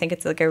because I think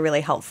it's like a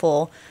really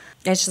helpful,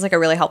 it's just like a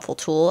really helpful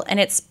tool. And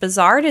it's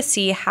bizarre to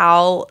see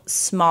how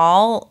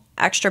small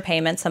extra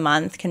payments a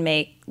month can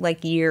make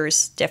like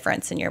years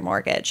difference in your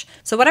mortgage.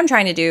 So what I'm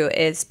trying to do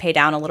is pay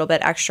down a little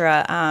bit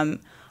extra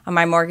on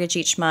my mortgage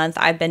each month.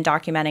 I've been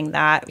documenting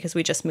that because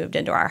we just moved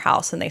into our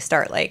house and they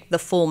start like the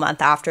full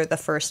month after the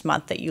first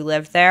month that you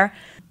lived there.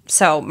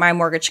 So my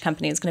mortgage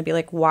company is going to be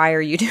like, why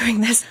are you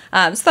doing this?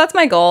 So that's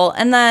my goal.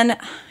 And then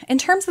in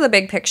terms of the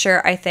big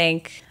picture, I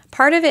think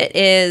part of it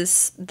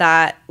is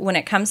that when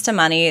it comes to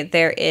money,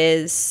 there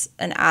is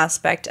an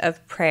aspect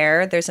of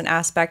prayer. There's an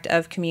aspect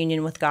of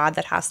communion with God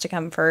that has to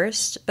come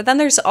first. But then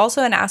there's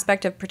also an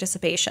aspect of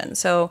participation.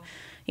 So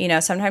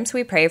sometimes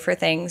we pray for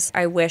things.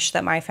 I wish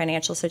that my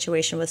financial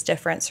situation was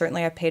different.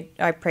 Certainly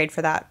I prayed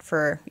for that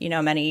for,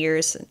 many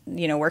years,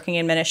 working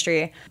in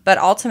ministry. But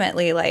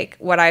ultimately, like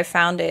what I've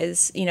found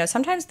is,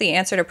 sometimes the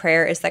answer to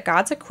prayer is that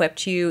God's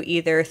equipped you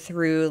either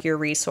through your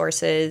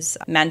resources,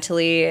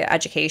 mentally,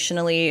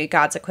 educationally.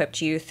 God's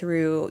equipped you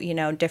through,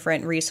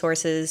 different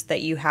resources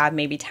that you have,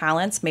 maybe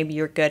talents, maybe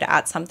you're good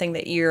at something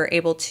that you're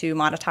able to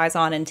monetize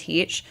on and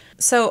teach.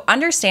 So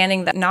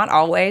understanding that not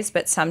always,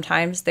 but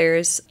sometimes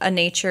there's a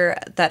nature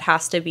that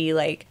has to be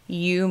like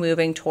you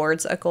moving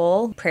towards a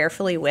goal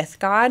prayerfully with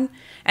God,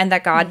 and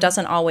that God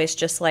doesn't always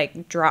just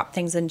like drop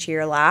things into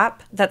your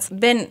lap. That's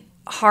been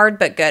hard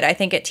but good. I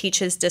think it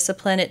teaches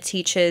discipline. It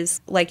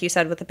teaches, like you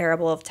said with the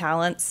parable of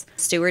talents,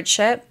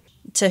 stewardship.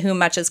 to whom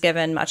much is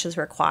given, much is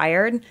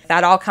required.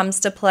 That all comes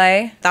to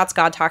play. That's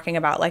God talking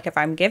about, like, if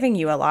I'm giving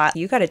you a lot,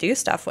 you got to do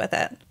stuff with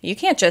it. You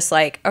can't just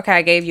like, okay,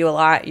 I gave you a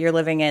lot. You're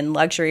living in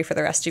luxury for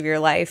the rest of your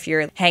life.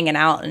 You're hanging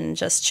out and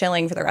just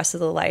chilling for the rest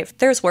of the life.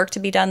 There's work to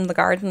be done in the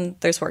garden.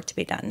 There's work to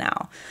be done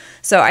now.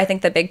 So I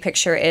think the big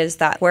picture is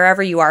that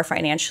wherever you are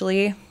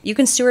financially, you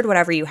can steward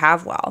whatever you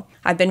have well.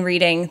 I've been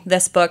reading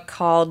this book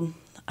called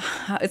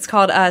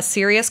A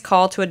Serious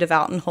Call to a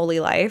Devout and Holy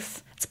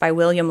Life. It's by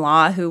William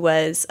Law, who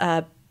was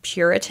a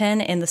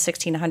Puritan in the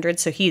 1600s.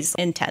 So he's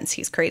intense.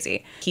 He's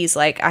crazy. He's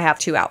like, I have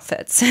 2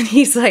 outfits, and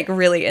he's like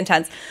really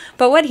intense.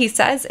 But what he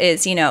says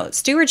is,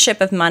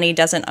 stewardship of money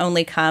doesn't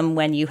only come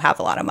when you have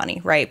a lot of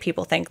money, right?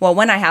 People think, well,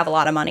 when I have a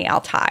lot of money,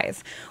 I'll tithe.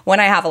 When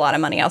I have a lot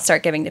of money, I'll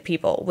start giving to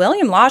people.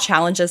 William Law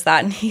challenges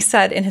that. And he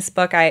said in his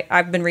book,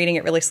 I've been reading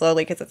it really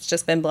slowly because it's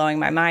just been blowing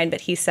my mind.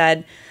 But he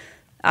said,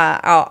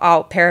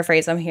 I'll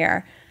paraphrase him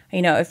here.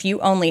 If you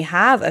only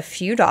have a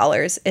few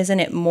dollars, isn't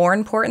it more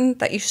important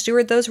that you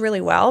steward those really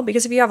well?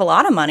 Because if you have a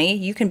lot of money,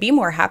 you can be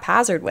more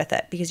haphazard with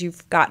it because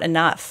you've got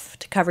enough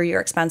to cover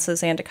your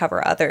expenses and to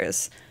cover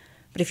others.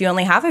 But if you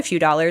only have a few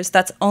dollars,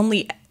 that's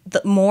only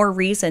the more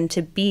reason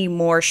to be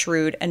more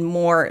shrewd and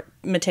more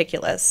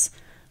meticulous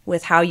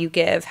with how you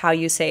give, how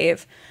you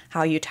save,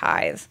 how you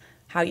tithe,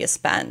 how you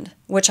spend,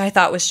 which I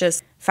thought was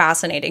just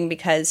fascinating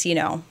because,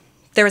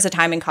 there was a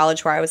time in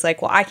college where I was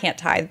like, well, I can't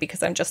tithe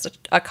because I'm just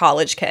a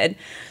college kid.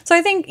 So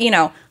I think,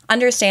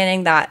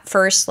 understanding that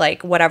first,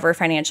 like whatever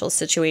financial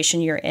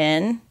situation you're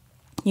in,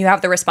 you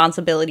have the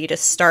responsibility to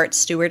start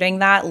stewarding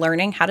that,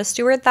 learning how to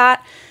steward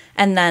that.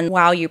 And then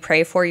while you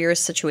pray for your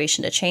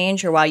situation to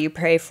change, or while you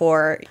pray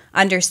for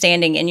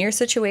understanding in your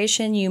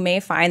situation, you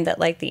may find that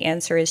like the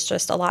answer is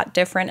just a lot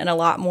different and a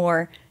lot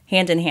more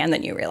hand in hand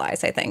than you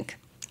realize, I think.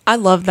 I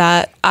love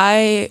that.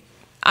 I'm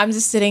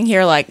just sitting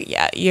here like,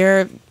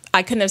 yeah,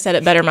 I couldn't have said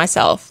it better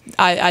myself.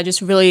 I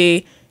just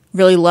really,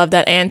 really love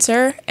that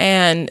answer,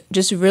 and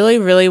just really,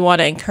 really want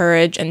to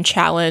encourage and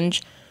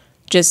challenge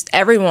just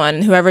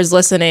everyone, whoever's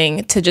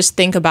listening, to just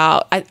think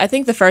about, I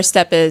think the first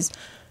step is,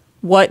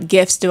 what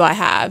gifts do I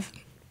have?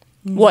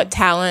 Mm-hmm. What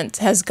talent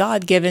has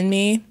God given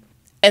me?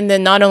 And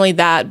then not only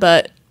that,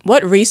 but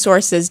what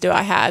resources do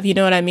I have? You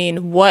know what I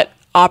mean? What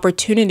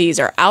opportunities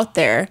are out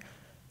there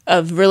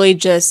of really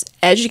just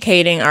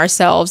educating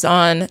ourselves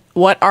on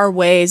what are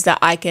ways that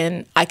I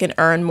can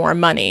earn more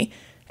money.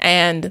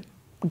 And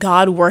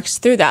God works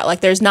through that.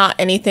 Like, there's not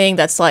anything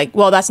that's like,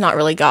 well, that's not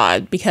really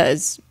God,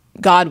 because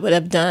God would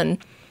have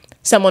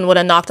someone would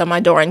have knocked on my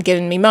door and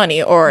given me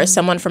money, or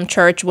someone from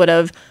church would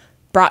have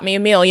brought me a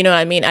meal. You know what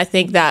I mean? I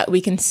think that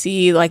we can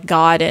see like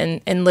God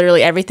in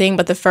literally everything.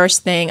 But the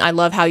first thing, I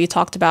love how you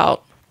talked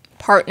about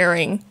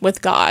partnering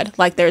with God.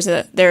 Like there's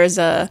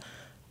a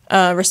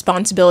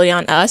responsibility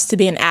on us to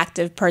be an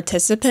active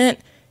participant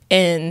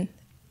in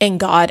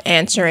God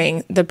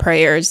answering the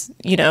prayers,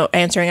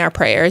 answering our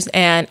prayers.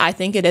 And I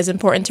think it is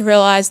important to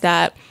realize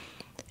that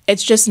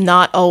it's just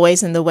not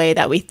always in the way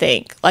that we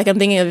think. Like, I'm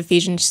thinking of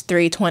Ephesians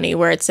 3:20,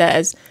 where it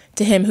says,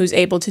 to him who's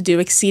able to do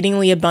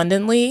exceedingly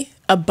abundantly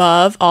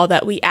above all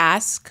that we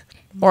ask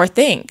or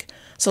think.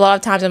 So a lot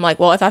of times I'm like,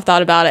 well, if I've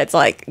thought about it, it's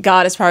like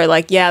God is probably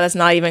like, yeah, that's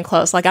not even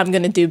close. Like, I'm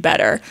going to do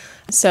better.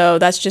 So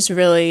that's just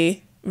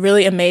really,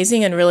 really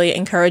amazing and really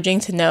encouraging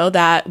to know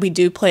that we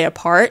do play a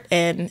part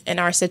in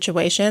our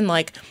situation.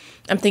 Like,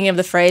 I'm thinking of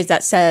the phrase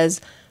that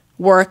says,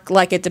 work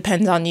like it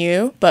depends on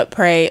you, but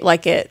pray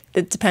like it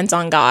depends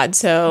on God.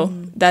 So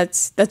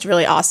that's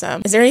really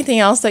awesome. Is there anything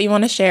else that you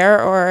want to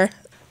share or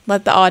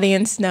let the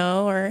audience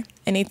know or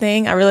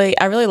anything? I really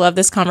love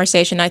this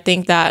conversation. I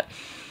think that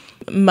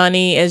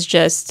money is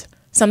just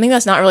something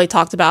that's not really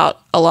talked about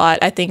a lot.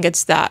 I think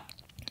it's a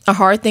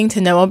hard thing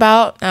to know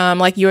about.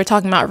 Like you were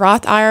talking about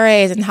Roth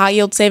IRAs and high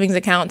yield savings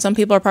accounts. Some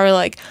people are probably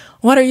like,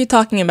 what are you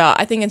talking about?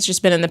 I think it's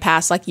just been in the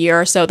past like year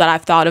or so that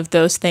I've thought of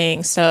those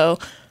things. So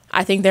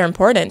I think they're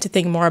important to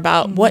think more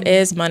about what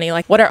is money,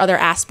 like what are other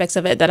aspects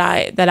of it that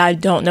I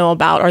don't know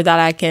about or that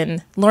I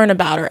can learn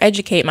about or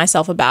educate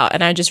myself about.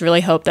 And I just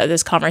really hope that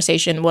this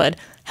conversation would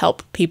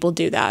help people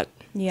do that.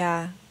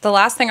 Yeah. The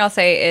last thing I'll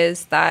say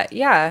is that,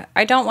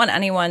 I don't want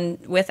anyone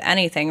with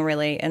anything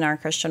really in our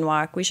Christian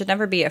walk. We should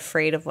never be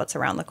afraid of what's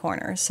around the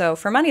corner. So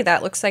for money,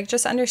 that looks like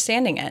just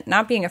understanding it,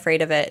 not being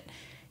afraid of it.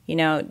 You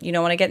don't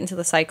want to get into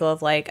the cycle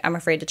of like, I'm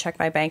afraid to check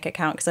my bank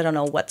account because I don't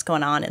know what's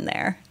going on in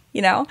there.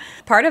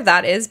 Part of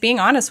that is being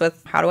honest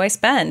with, how do I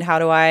spend? How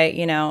do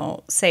I,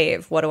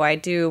 save? What do I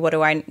do? What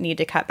do I need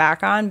to cut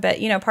back on? But,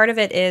 part of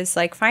it is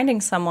like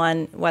finding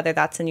someone, whether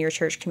that's in your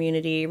church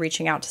community,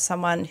 reaching out to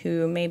someone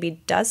who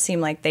maybe does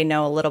seem like they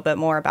know a little bit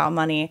more about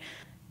money.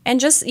 And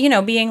just,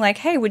 being like,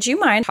 hey, would you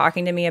mind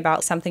talking to me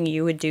about something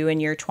you would do in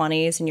your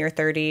 20s and your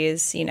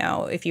 30s?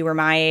 If you were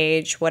my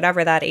age,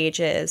 whatever that age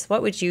is,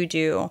 what would you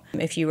do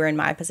if you were in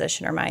my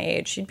position or my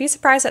age? You'd be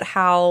surprised at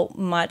how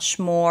much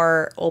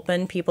more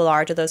open people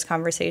are to those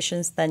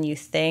conversations than you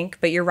think.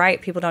 But you're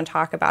right, people don't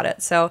talk about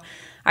it. So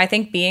I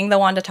think being the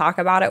one to talk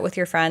about it with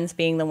your friends,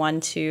 being the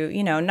one to,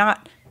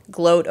 not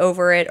gloat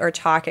over it or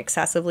talk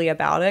excessively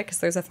about it, because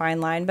there's a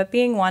fine line, but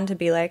being one to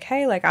be like,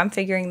 hey, like I'm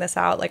figuring this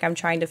out, like I'm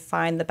trying to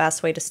find the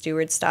best way to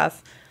steward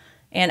stuff,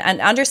 and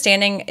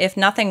understanding, if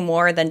nothing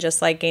more than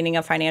just like gaining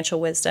a financial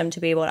wisdom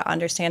to be able to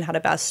understand how to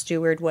best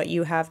steward what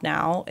you have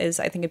now is,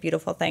 I think, a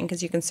beautiful thing,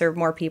 because you can serve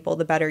more people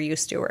the better you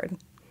steward.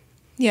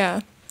 Yeah,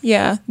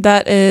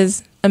 that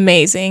is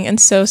amazing and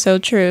so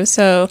true.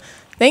 So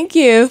thank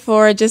you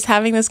for just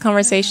having this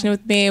conversation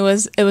with me. It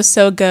was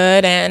so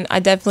good, and I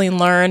definitely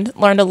learned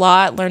a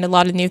lot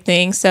of new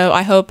things. So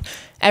I hope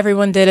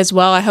everyone did as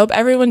well. I hope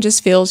everyone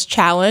just feels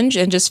challenged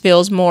and just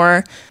feels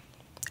more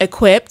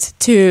equipped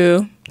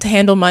to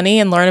handle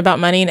money and learn about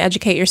money and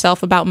educate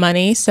yourself about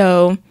money.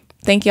 So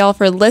thank y'all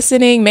for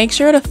listening. Make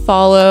sure to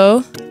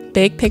follow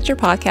Big Picture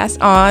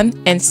Podcast on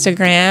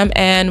Instagram,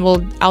 and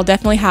I'll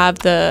definitely have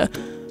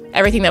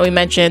everything that we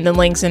mentioned, the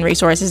links and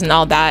resources and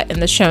all that in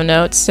the show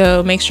notes.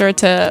 So make sure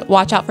to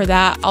watch out for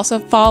that. Also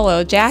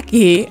follow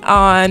Jackie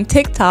on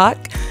TikTok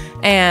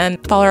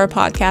and follow our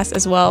podcast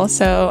as well.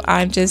 So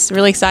I'm just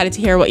really excited to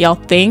hear what y'all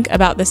think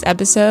about this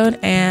episode,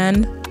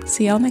 and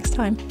see y'all next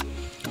time.